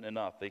 that wasn't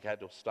enough. They had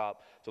to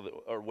stop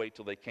or wait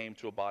till they came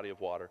to a body of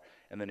water,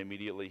 and then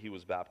immediately he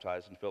was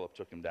baptized, and Philip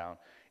took him down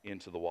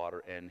into the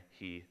water, and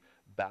he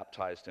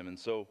baptized him. And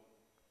so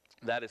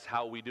that is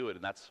how we do it,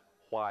 and that's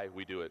why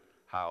we do it,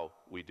 how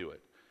we do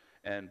it.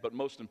 But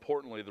most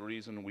importantly, the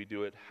reason we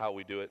do it, how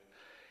we do it,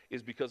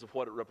 is because of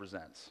what it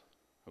represents,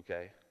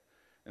 okay?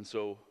 And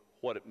so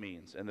what it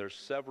means. And there's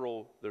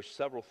several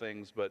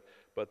things, but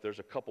there's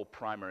a couple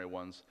primary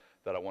ones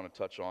that I want to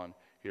touch on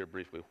here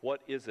briefly.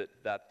 What is it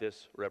that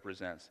this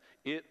represents?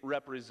 It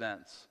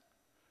represents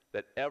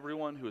that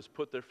everyone who has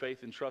put their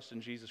faith and trust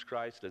in Jesus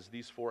Christ, as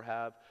these four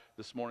have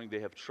this morning, they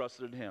have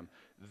trusted in him.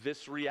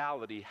 This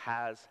reality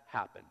has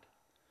happened,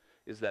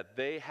 is that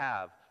they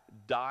have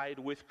died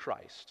with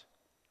Christ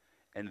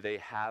and they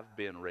have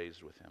been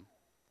raised with him.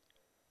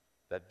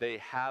 That they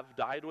have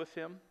died with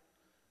him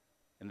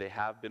and they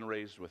have been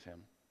raised with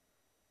him.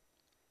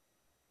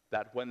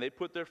 That when they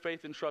put their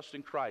faith and trust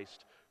in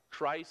Christ,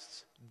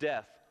 Christ's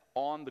death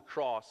on the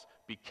cross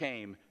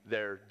became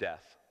their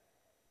death.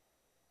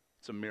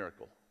 It's a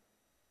miracle.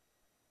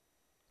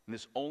 And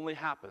this only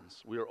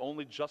happens, we are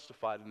only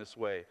justified in this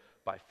way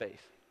by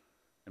faith,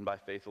 and by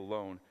faith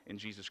alone in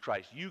Jesus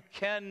Christ. You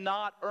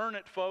cannot earn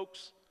it,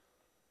 folks.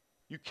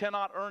 You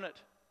cannot earn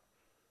it.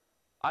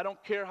 I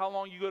don't care how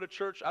long you go to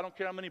church. I don't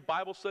care how many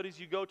Bible studies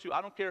you go to.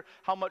 I don't care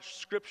how much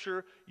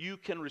scripture you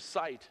can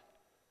recite.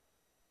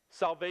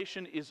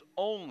 Salvation is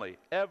only,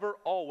 ever,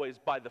 always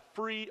by the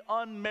free,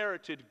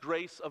 unmerited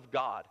grace of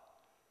God.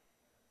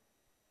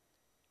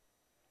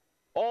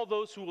 All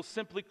those who will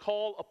simply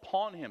call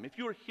upon him. If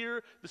you are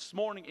here this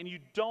morning and you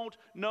don't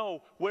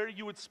know where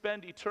you would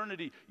spend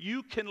eternity,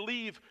 you can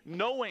leave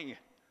knowing.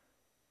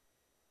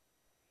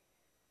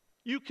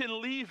 You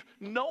can leave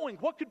knowing.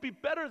 What could be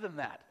better than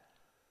that?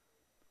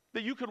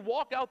 That you could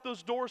walk out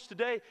those doors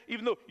today,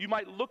 even though you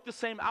might look the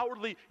same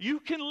outwardly, you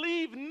can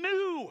leave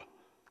new.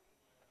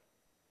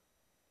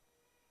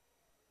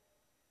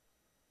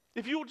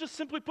 If you will just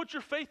simply put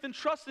your faith and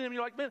trust in him,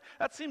 you're like, man,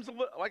 that seems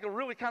like a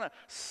really kind of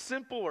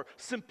simple or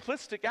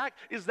simplistic act.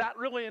 Is that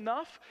really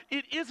enough?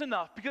 It is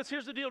enough, because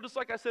here's the deal, just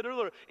like I said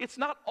earlier, it's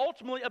not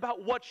ultimately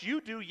about what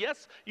you do.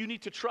 Yes, you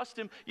need to trust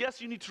him.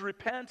 Yes, you need to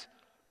repent.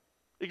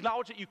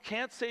 Acknowledge that you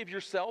can't save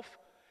yourself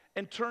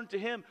and turn to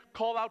him,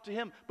 call out to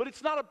him. But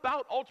it's not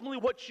about ultimately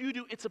what you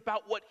do. It's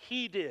about what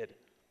he did.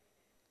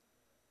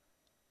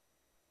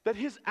 That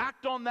his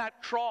act on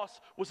that cross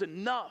was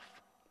enough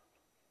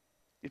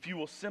if you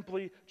will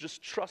simply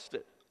just trust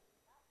it.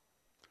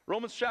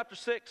 Romans chapter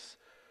 6,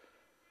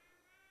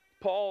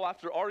 Paul,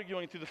 after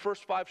arguing through the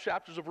first 5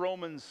 chapters of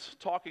Romans,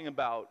 talking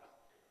about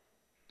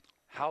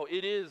how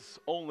it is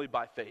only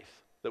by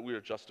faith that we are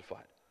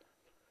justified.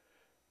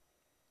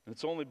 And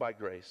it's only by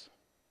grace.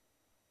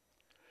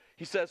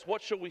 He says,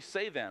 what shall we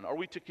say then? Are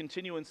we to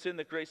continue in sin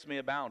that grace may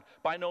abound?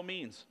 By no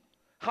means.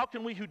 How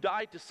can we who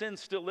died to sin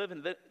still live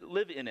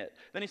in it?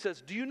 Then he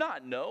says, do you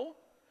not know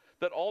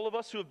that all of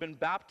us who have been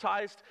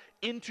baptized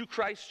into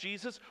Christ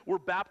Jesus were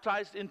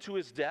baptized into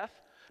his death?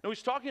 Now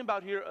he's talking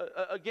about here,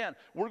 again,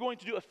 we're going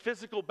to do a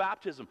physical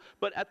baptism.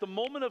 But at the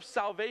moment of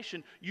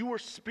salvation, you were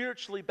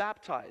spiritually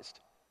baptized.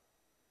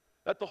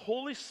 That the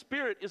Holy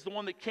Spirit is the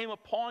one that came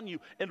upon you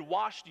and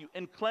washed you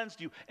and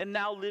cleansed you and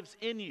now lives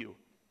in you.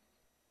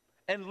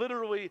 And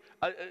literally,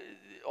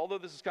 although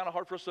this is kind of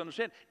hard for us to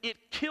understand, it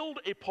killed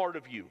a part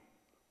of you.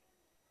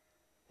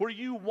 Where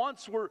you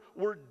once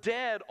were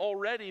dead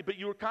already, but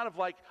you were kind of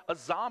like a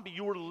zombie.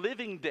 You were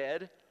living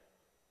dead,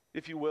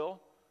 if you will.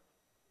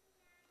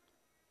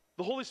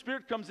 The Holy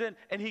Spirit comes in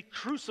and he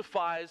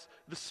crucifies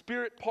the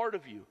spirit part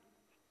of you.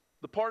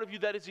 The part of you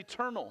that is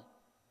eternal.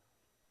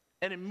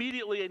 And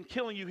immediately in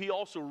killing you, he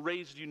also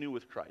raised you new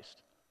with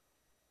Christ.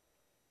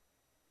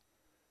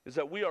 Is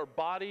that we are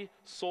body,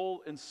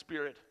 soul, and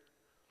spirit.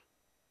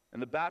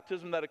 And the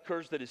baptism that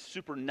occurs that is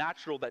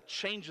supernatural, that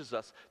changes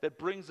us, that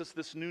brings us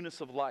this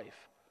newness of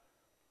life,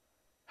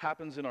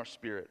 happens in our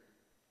spirit.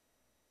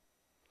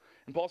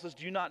 And Paul says,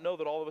 do you not know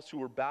that all of us who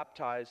were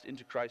baptized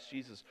into Christ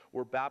Jesus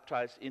were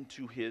baptized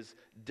into his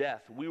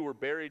death? We were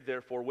buried,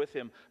 therefore, with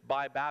him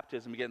by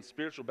baptism. Again,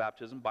 spiritual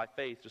baptism, by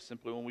faith, just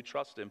simply when we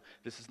trust him.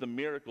 This is the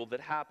miracle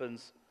that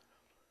happens.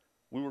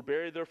 We were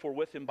buried, therefore,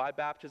 with him by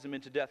baptism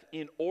into death,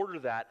 in order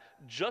that,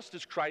 just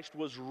as Christ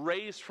was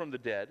raised from the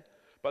dead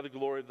by the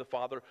glory of the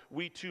Father,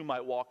 we too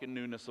might walk in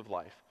newness of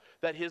life.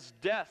 That his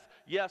death,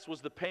 yes,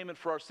 was the payment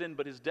for our sin,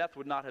 but his death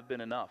would not have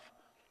been enough.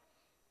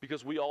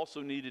 Because we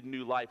also needed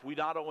new life. We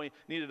not only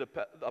needed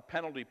a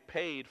penalty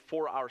paid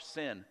for our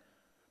sin,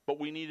 but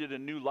we needed a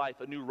new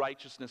life, a new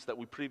righteousness that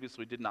we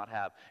previously did not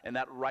have. And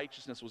that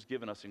righteousness was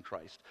given us in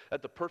Christ.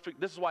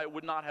 This is why it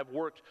would not have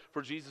worked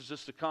for Jesus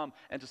just to come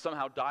and to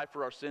somehow die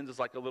for our sins as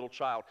like a little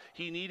child.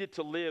 He needed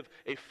to live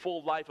a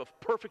full life of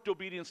perfect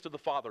obedience to the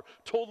Father,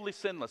 totally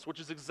sinless, which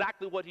is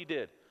exactly what he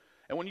did.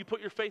 And when you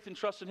put your faith and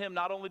trust in him,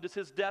 not only does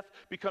his death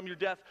become your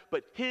death,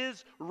 but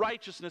his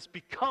righteousness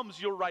becomes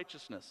your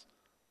righteousness.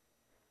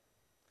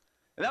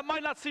 And that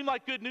might not seem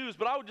like good news,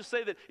 but I would just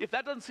say that if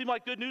that doesn't seem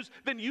like good news,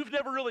 then you've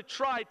never really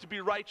tried to be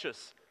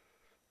righteous.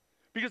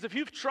 Because if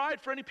you've tried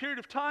for any period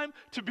of time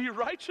to be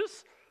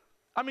righteous,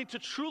 to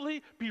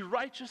truly be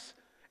righteous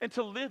and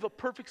to live a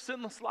perfect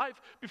sinless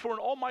life before an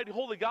almighty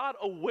holy God,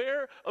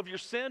 aware of your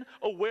sin,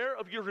 aware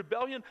of your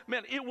rebellion,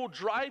 man, it will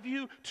drive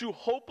you to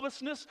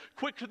hopelessness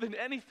quicker than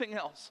anything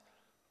else.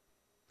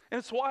 And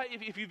it's why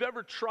if you've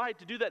ever tried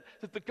to do that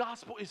the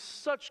gospel is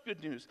such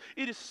good news.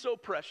 It is so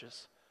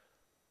precious.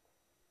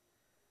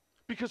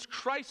 Because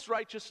Christ's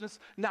righteousness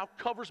now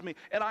covers me,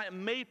 and I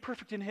am made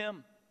perfect in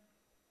him.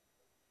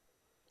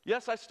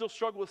 Yes, I still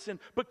struggle with sin,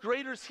 but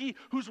greater is he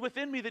who's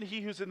within me than he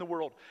who's in the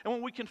world. And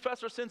when we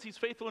confess our sins, he's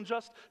faithful and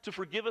just to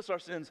forgive us our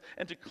sins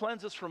and to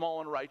cleanse us from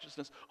all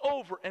unrighteousness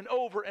over and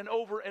over and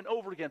over and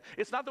over again.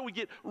 It's not that we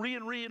get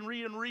re-saved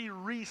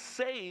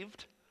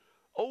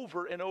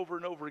over and over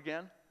and over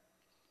again.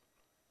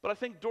 But I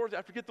think Dorothy,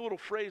 I forget the little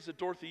phrase that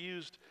Dorothy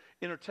used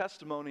in her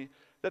testimony,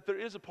 that there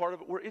is a part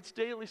of it where it's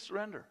daily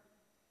surrender.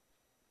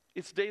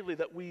 It's daily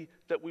that we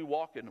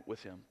walk in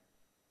with him.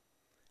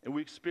 And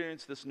we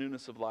experience this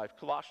newness of life.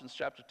 Colossians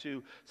chapter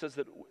 2 says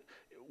that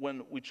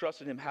when we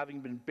trust in him,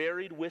 having been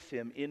buried with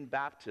him in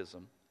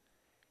baptism,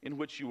 in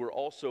which you were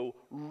also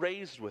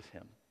raised with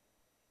him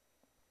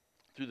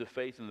through the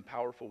faith in the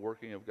powerful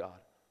working of God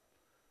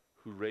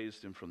who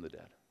raised him from the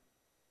dead.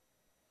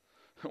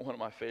 One of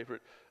my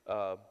favorite,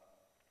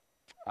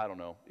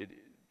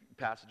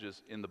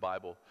 passages in the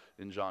Bible,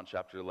 in John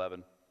chapter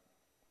 11,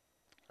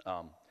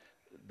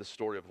 the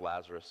story of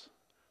Lazarus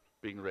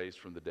being raised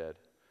from the dead.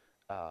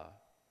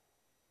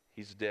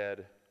 He's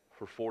dead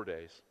for 4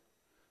 days,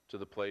 to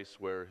the place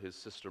where his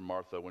sister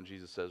Martha, when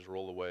Jesus says,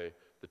 roll away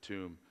the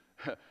tomb,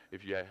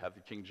 if you have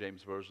the King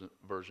James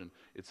version,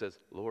 it says,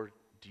 Lord,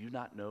 do you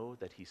not know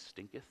that he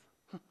stinketh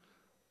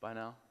by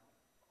now?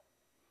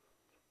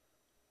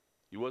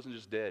 He wasn't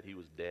just dead, he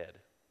was dead.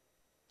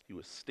 He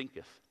was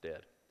stinketh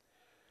dead.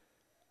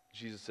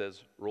 Jesus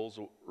says,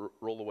 roll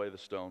away the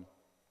stone.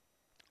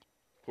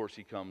 Of course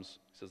he comes,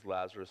 he says,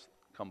 Lazarus,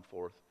 come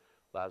forth.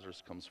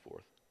 Lazarus comes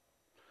forth.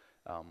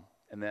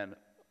 And then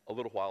a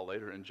little while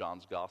later in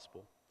John's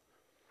gospel,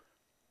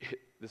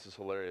 this is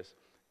hilarious,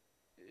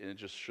 and it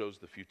just shows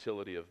the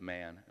futility of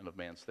man and of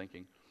man's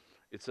thinking.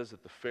 It says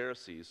that the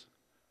Pharisees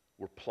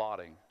were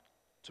plotting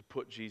to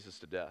put Jesus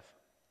to death.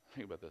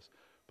 Think about this.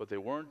 But they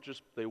weren't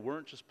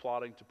just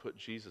plotting to put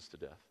Jesus to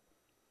death.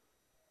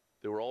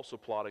 They were also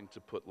plotting to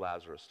put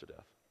Lazarus to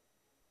death.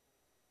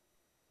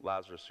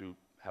 Lazarus, who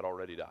had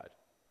already died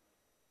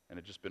and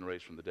had just been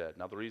raised from the dead.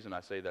 Now, the reason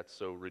I say that's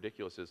so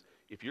ridiculous is,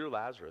 if you're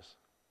Lazarus,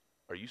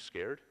 are you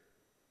scared?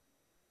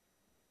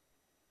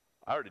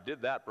 I already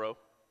did that, bro.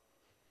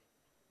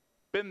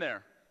 Been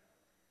there.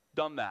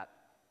 Done that.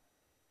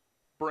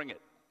 Bring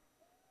it.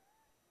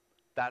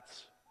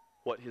 That's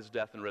what his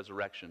death and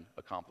resurrection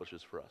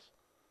accomplishes for us.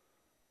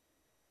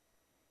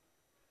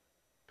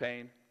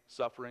 Pain,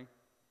 suffering,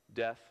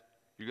 death.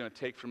 You're going to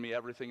take from me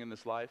everything in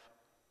this life.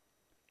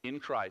 In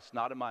Christ,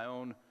 not in my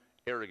own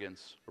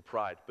arrogance or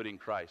pride, but in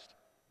Christ,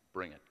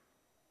 bring it.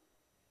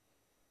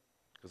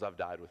 Because I've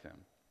died with him,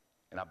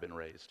 and I've been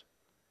raised,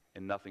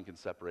 and nothing can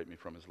separate me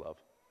from his love.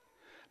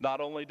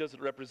 Not only does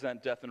it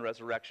represent death and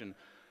resurrection,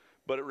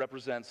 but it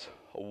represents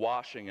a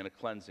washing and a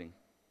cleansing.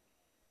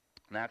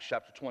 In Acts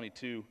chapter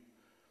 22,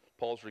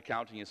 Paul's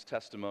recounting his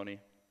testimony. And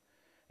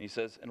he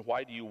says, and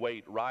why do you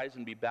wait? Rise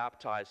and be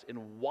baptized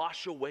and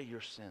wash away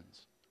your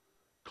sins,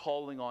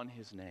 calling on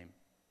his name.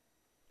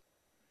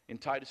 In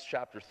Titus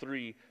chapter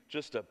 3,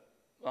 just a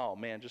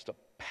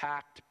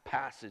packed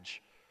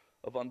passage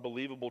of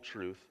unbelievable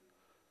truth.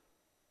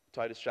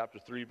 Titus chapter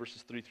 3,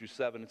 verses 3 through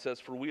 7, it says,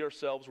 for we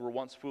ourselves were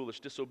once foolish,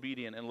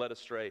 disobedient, and led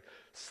astray,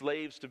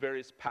 slaves to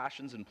various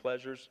passions and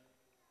pleasures,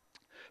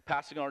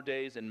 passing our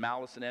days in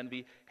malice and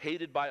envy,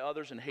 hated by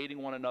others and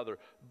hating one another.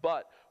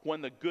 But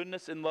when the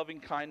goodness and loving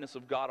kindness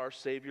of God our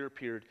Savior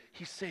appeared,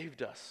 he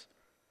saved us,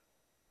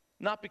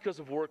 not because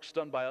of works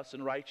done by us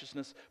in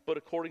righteousness, but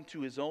according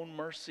to his own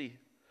mercy,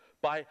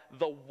 by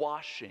the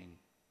washing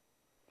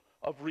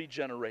of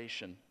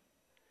regeneration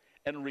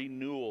and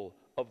renewal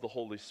of the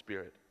Holy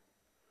Spirit,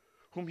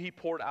 whom he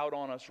poured out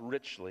on us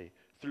richly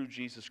through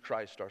Jesus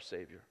Christ our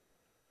Savior,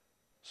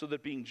 so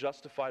that being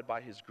justified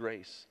by his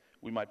grace,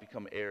 we might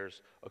become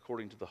heirs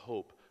according to the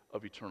hope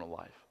of eternal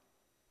life.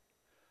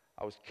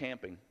 I was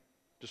camping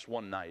just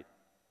one night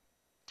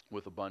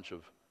with a bunch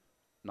of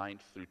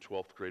 9th through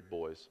 12th grade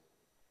boys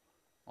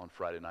on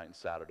Friday night and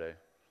Saturday,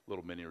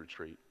 little mini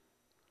retreat.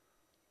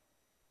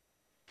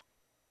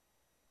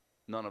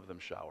 None of them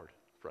showered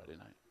Friday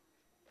night.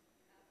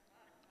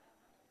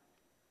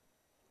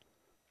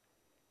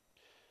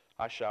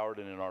 I showered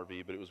in an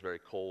RV, but it was very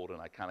cold,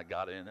 and I kind of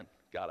got in and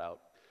got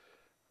out.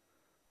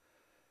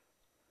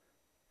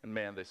 And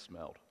man, they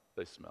smelled.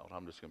 They smelled.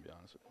 I'm just going to be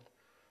honest with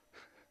you.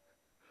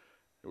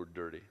 They were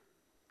dirty.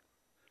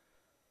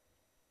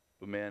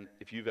 But man,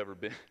 if you've ever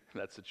been in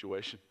that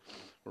situation,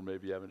 or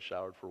maybe you haven't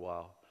showered for a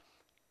while,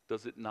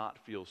 does it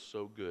not feel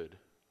so good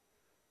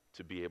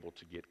to be able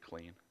to get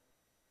clean?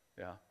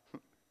 Yeah? You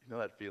know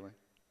that feeling?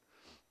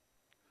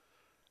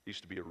 I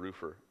used to be a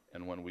roofer,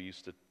 and when we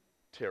used to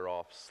tear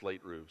off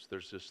slate roofs,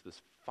 there's just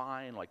this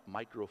fine, like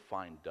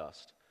micro-fine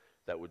dust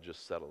that would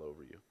just settle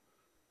over you.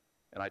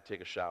 And I'd take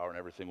a shower and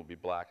everything would be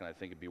black and I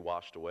think it'd be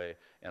washed away,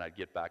 and I'd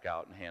get back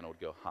out and Hannah would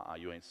go,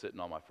 you ain't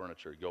sitting on my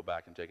furniture. Go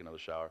back and take another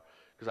shower.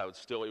 Because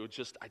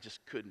I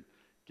just couldn't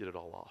get it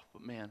all off.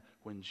 But man,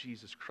 when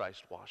Jesus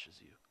Christ washes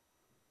you,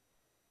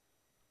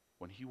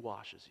 when he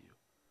washes you,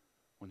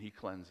 when he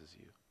cleanses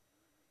you,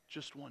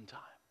 just one time,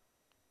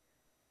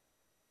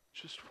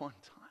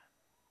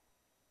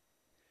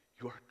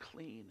 you are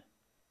clean.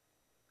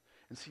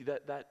 And see,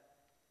 that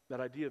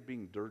idea of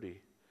being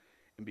dirty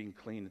and being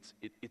clean,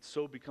 it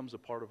so becomes a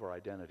part of our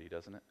identity,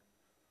 doesn't it?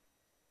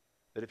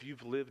 That if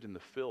you've lived in the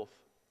filth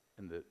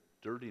and the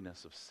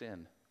dirtiness of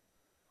sin,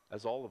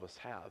 as all of us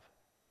have,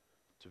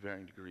 to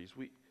varying degrees,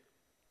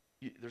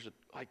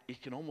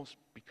 it can almost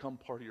become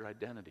part of your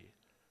identity.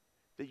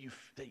 That you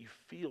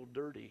feel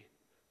dirty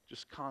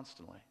just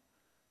constantly.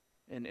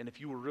 And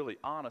if you were really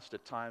honest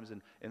at times,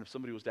 and if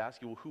somebody was to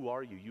ask you, well, who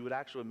are you? You would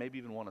actually maybe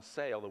even want to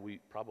say, although we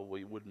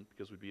probably wouldn't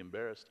because we'd be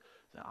embarrassed,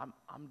 that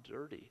I'm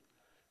dirty.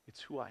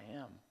 It's who I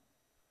am.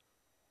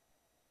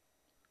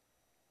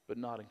 But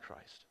not in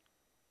Christ.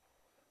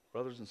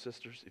 Brothers and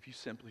sisters, if you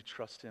simply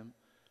trust him,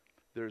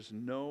 there's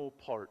no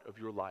part of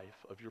your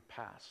life, of your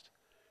past,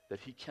 that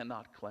he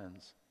cannot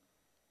cleanse,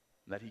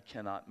 and that he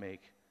cannot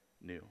make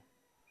new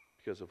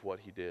because of what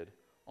he did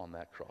on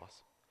that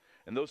cross.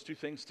 And those two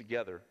things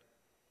together,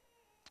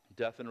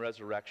 death and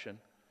resurrection,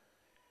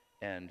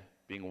 and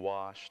being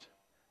washed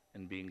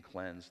and being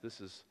cleansed,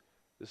 this is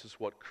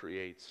what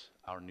creates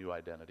our new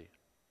identity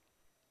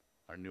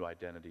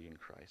in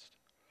Christ.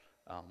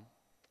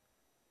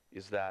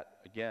 Is that,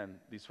 again,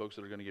 these folks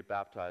that are going to get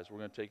baptized, we're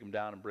going to take them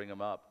down and bring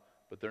them up,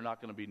 but they're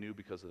not going to be new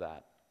because of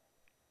that.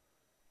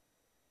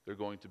 They're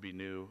going to be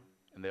new,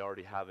 and they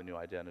already have a new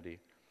identity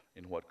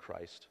in what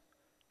Christ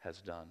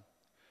has done. And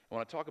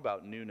when I talk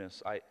about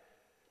newness,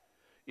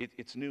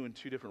 it's new in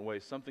two different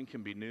ways. Something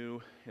can be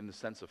new in the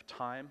sense of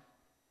time,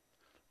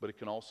 but it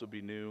can also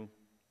be new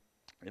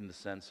in the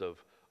sense of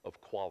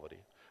quality.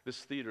 This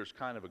theater is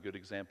kind of a good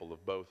example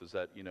of both, is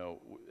that,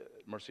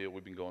 Mercy,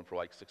 we've been going for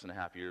like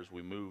 6.5 years.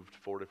 We moved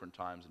 4 different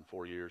times in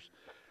 4 years.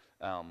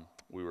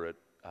 We were at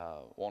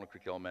Walnut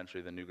Creek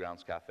Elementary, the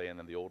Newgrounds Cafe, and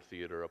then the old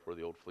theater up where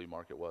the old flea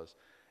market was,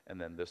 and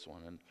then this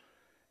one.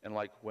 And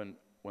like when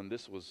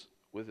this was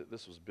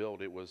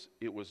built, it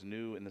was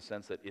new in the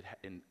sense that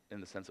in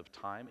the sense of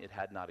time, it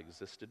had not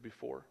existed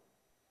before.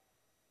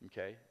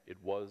 Okay, it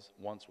was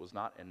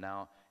not, and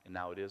now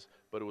it is.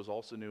 But it was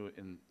also new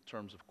in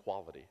terms of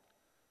quality,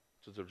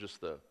 so of just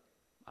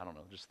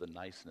the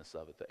niceness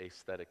of it, the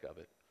aesthetic of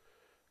it,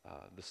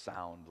 the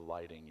sound, the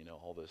lighting,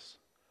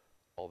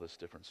 all this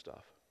different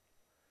stuff.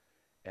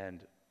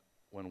 And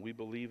when we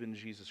believe in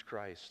Jesus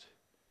Christ,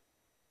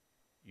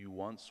 you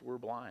once were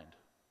blind,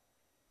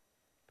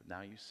 but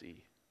now you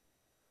see.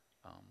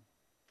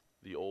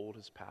 The old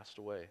has passed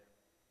away,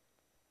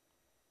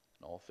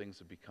 and all things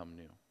have become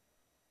new.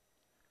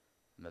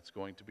 And that's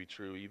going to be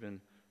true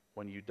even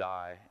when you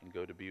die and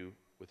go to be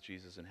with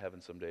Jesus in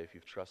heaven someday, if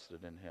you've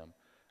trusted in him.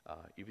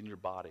 Even your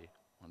body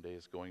one day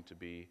is going to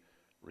be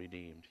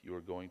redeemed. You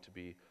are going to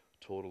be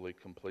totally,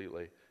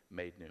 completely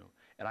made new.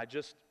 And I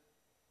just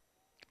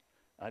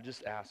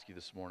ask you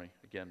this morning,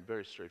 again,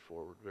 very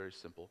straightforward, very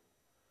simple.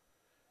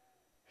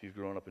 If you've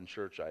grown up in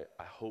church, I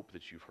hope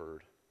that you've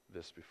heard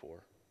this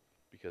before,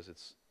 because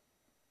it's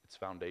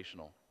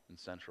foundational and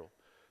central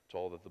to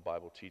all that the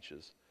Bible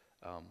teaches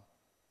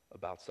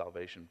about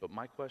salvation. But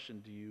my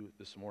question to you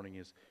this morning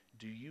is,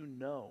 do you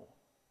know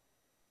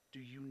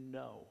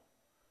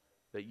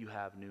that you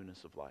have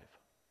newness of life?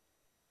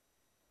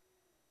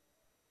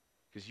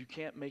 Because you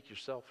can't make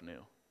yourself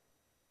new.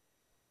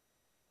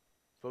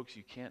 Folks,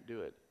 you can't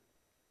do it.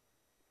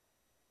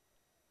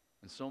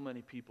 And so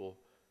many people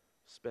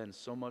spend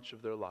so much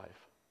of their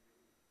life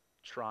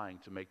trying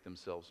to make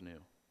themselves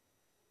new.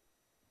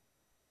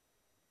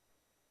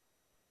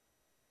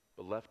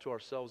 But left to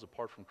ourselves,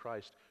 apart from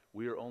Christ,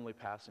 we are only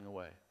passing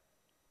away.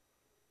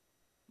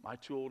 My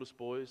 2 oldest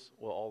boys,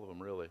 well, all of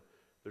them really,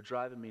 they're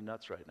driving me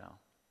nuts right now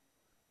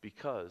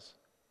because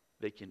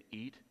they can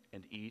eat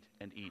and eat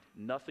and eat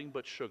nothing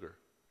but sugar,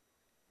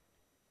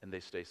 and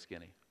they stay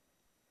skinny.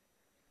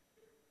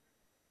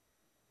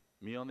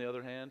 Me, on the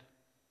other hand,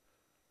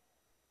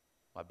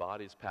 my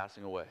body's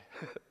passing away.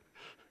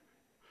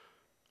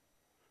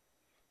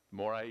 The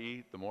more I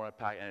eat, the more I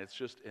pack, and it's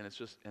just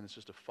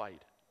a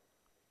fight.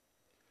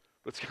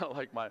 But it's kind of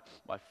like my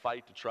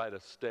fight to try to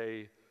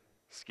stay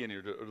skinny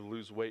or to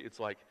lose weight. It's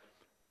like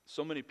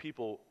so many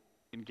people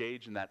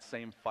engage in that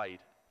same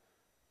fight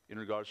in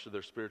regards to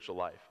their spiritual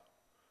life.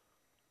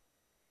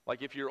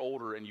 Like if you're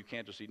older and you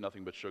can't just eat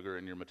nothing but sugar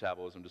and your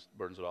metabolism just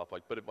burns it off.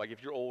 But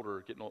if you're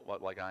older, getting old,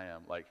 like I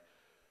am,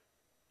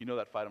 you know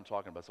that fight I'm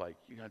talking about. It's like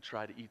you're going to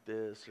try to eat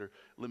this or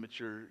limit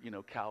your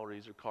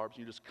calories or carbs. And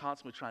you're just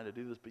constantly trying to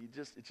do this, but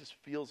it just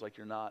feels like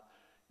you're not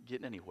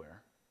getting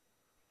anywhere.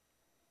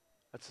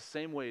 That's the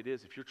same way it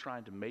is if you're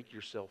trying to make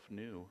yourself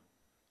new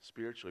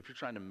spiritually, if you're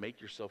trying to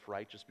make yourself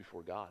righteous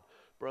before God.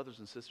 Brothers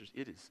and sisters,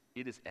 it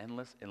is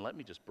endless, and let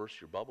me just burst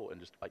your bubble and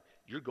just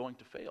you're going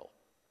to fail.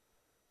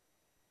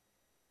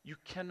 You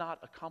cannot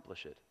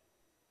accomplish it.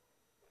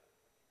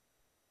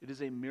 It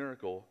is a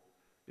miracle.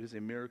 It is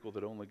a miracle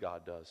that only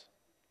God does.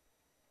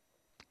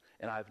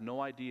 And I have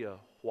no idea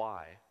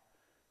why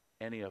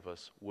any of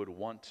us would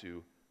want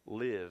to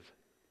live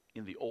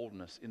in the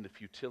oldness, in the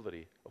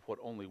futility of what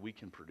only we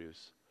can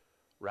produce,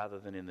 rather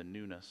than in the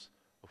newness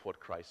of what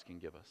Christ can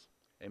give us.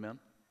 Amen?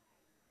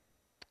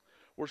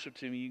 Worship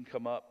team, you can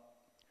come up.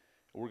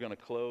 We're going to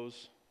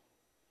close.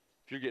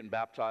 If you're getting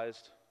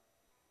baptized,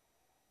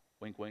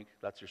 wink, wink,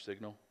 that's your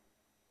signal.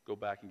 Go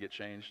back and get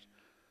changed.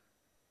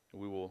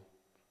 And we will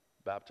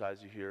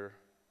baptize you here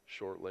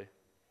shortly.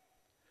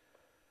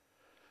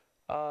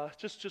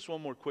 Just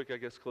one more quick,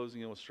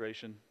 closing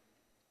illustration.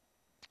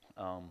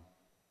 When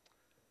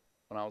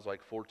I was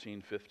like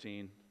 14,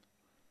 15,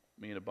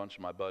 me and a bunch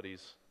of my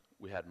buddies,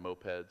 we had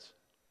mopeds.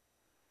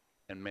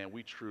 And man,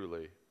 we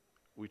truly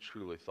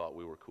thought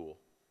we were cool.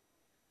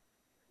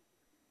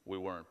 We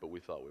weren't, but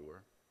we thought we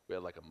were. We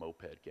had like a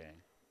moped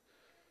gang.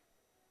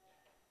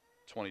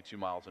 22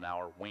 miles an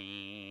hour,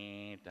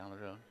 whee, down the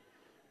road.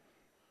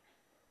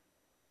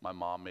 My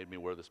mom made me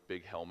wear this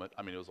big helmet.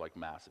 I mean, it was like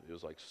massive. It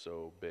was like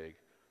so big.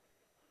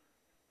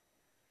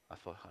 I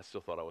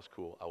still thought I was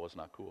cool. I was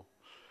not cool.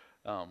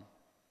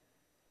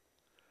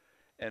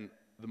 And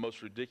the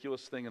most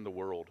ridiculous thing in the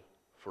world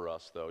for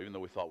us, though, even though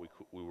we thought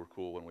we were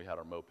cool when we had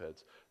our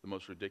mopeds, the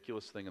most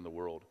ridiculous thing in the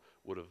world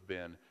would have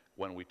been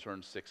when we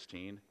turned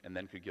 16 and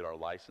then could get our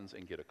license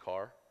and get a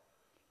car,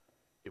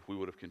 if we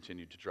would have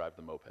continued to drive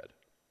the moped.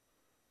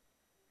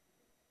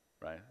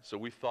 Right? So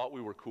we thought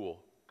we were cool,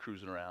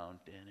 cruising around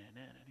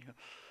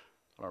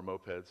on our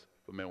mopeds.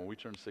 But man, when we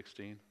turned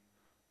 16,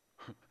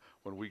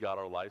 when we got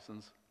our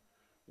license,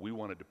 we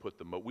wanted to put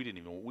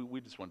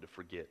we just wanted to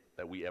forget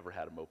that we ever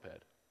had a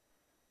moped.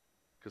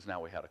 Because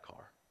now we had a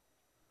car.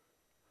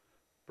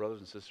 Brothers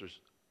and sisters,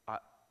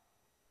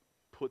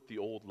 put the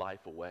old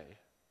life away.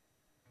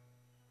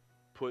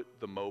 Put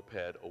the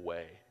moped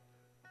away.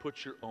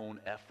 Put your own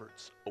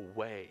efforts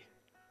away.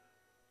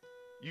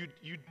 You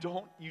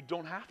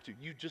don't have to.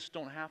 You just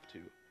don't have to.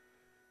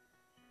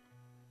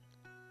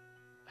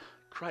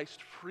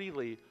 Christ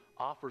freely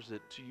offers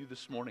it to you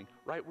this morning,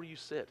 right where you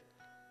sit.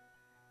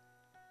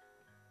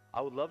 I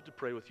would love to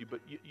pray with you,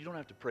 but you don't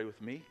have to pray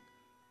with me.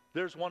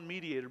 There's one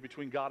mediator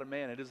between God and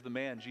man. It is the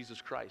man,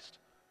 Jesus Christ.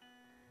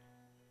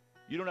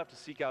 You don't have to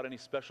seek out any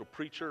special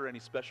preacher or any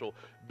special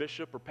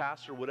bishop or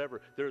pastor or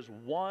whatever. There's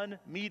one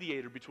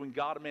mediator between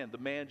God and man, the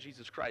man,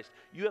 Jesus Christ.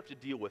 You have to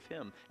deal with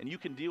him, and you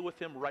can deal with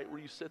him right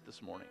where you sit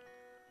this morning.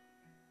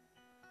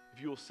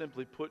 If you will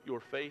simply put your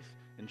faith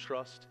and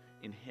trust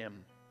in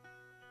him.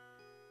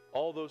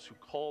 All those who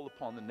call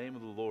upon the name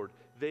of the Lord,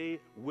 they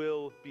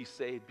will be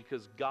saved,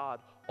 because God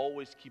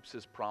always keeps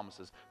his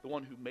promises. The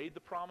one who made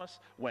the promise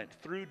went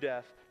through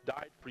death,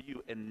 died for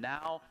you, and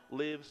now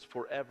lives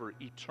forever,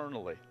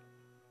 eternally.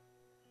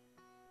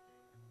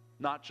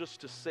 Not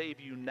just to save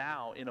you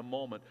now in a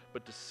moment,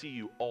 but to see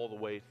you all the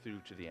way through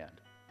to the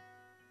end.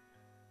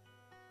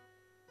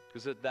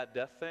 Because that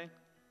death thing,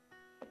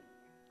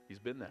 he's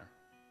been there.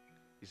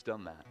 He's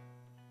done that.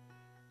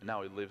 And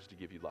now he lives to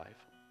give you life.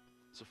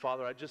 So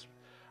Father, I just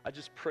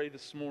pray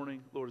this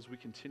morning, Lord, as we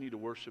continue to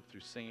worship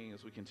through singing,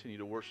 as we continue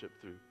to worship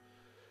through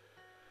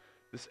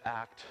this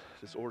act,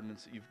 this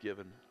ordinance that you've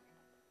given.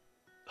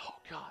 Oh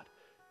God,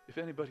 if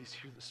anybody's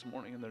here this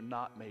morning and they're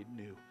not made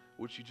new,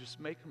 would you just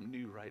make them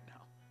new right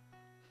now?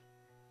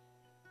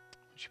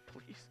 Would you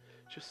please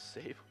just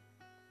save them?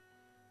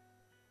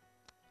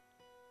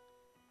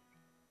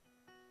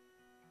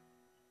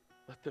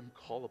 Let them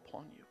call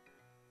upon you.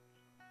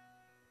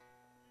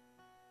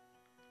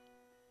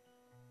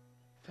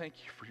 Thank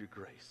you for your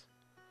grace.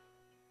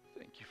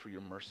 Thank you for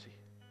your mercy.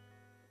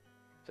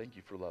 Thank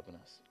you for loving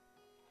us.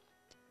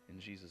 In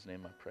Jesus'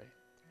 name I pray.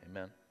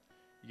 Amen.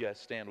 You guys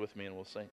stand with me and we'll sing.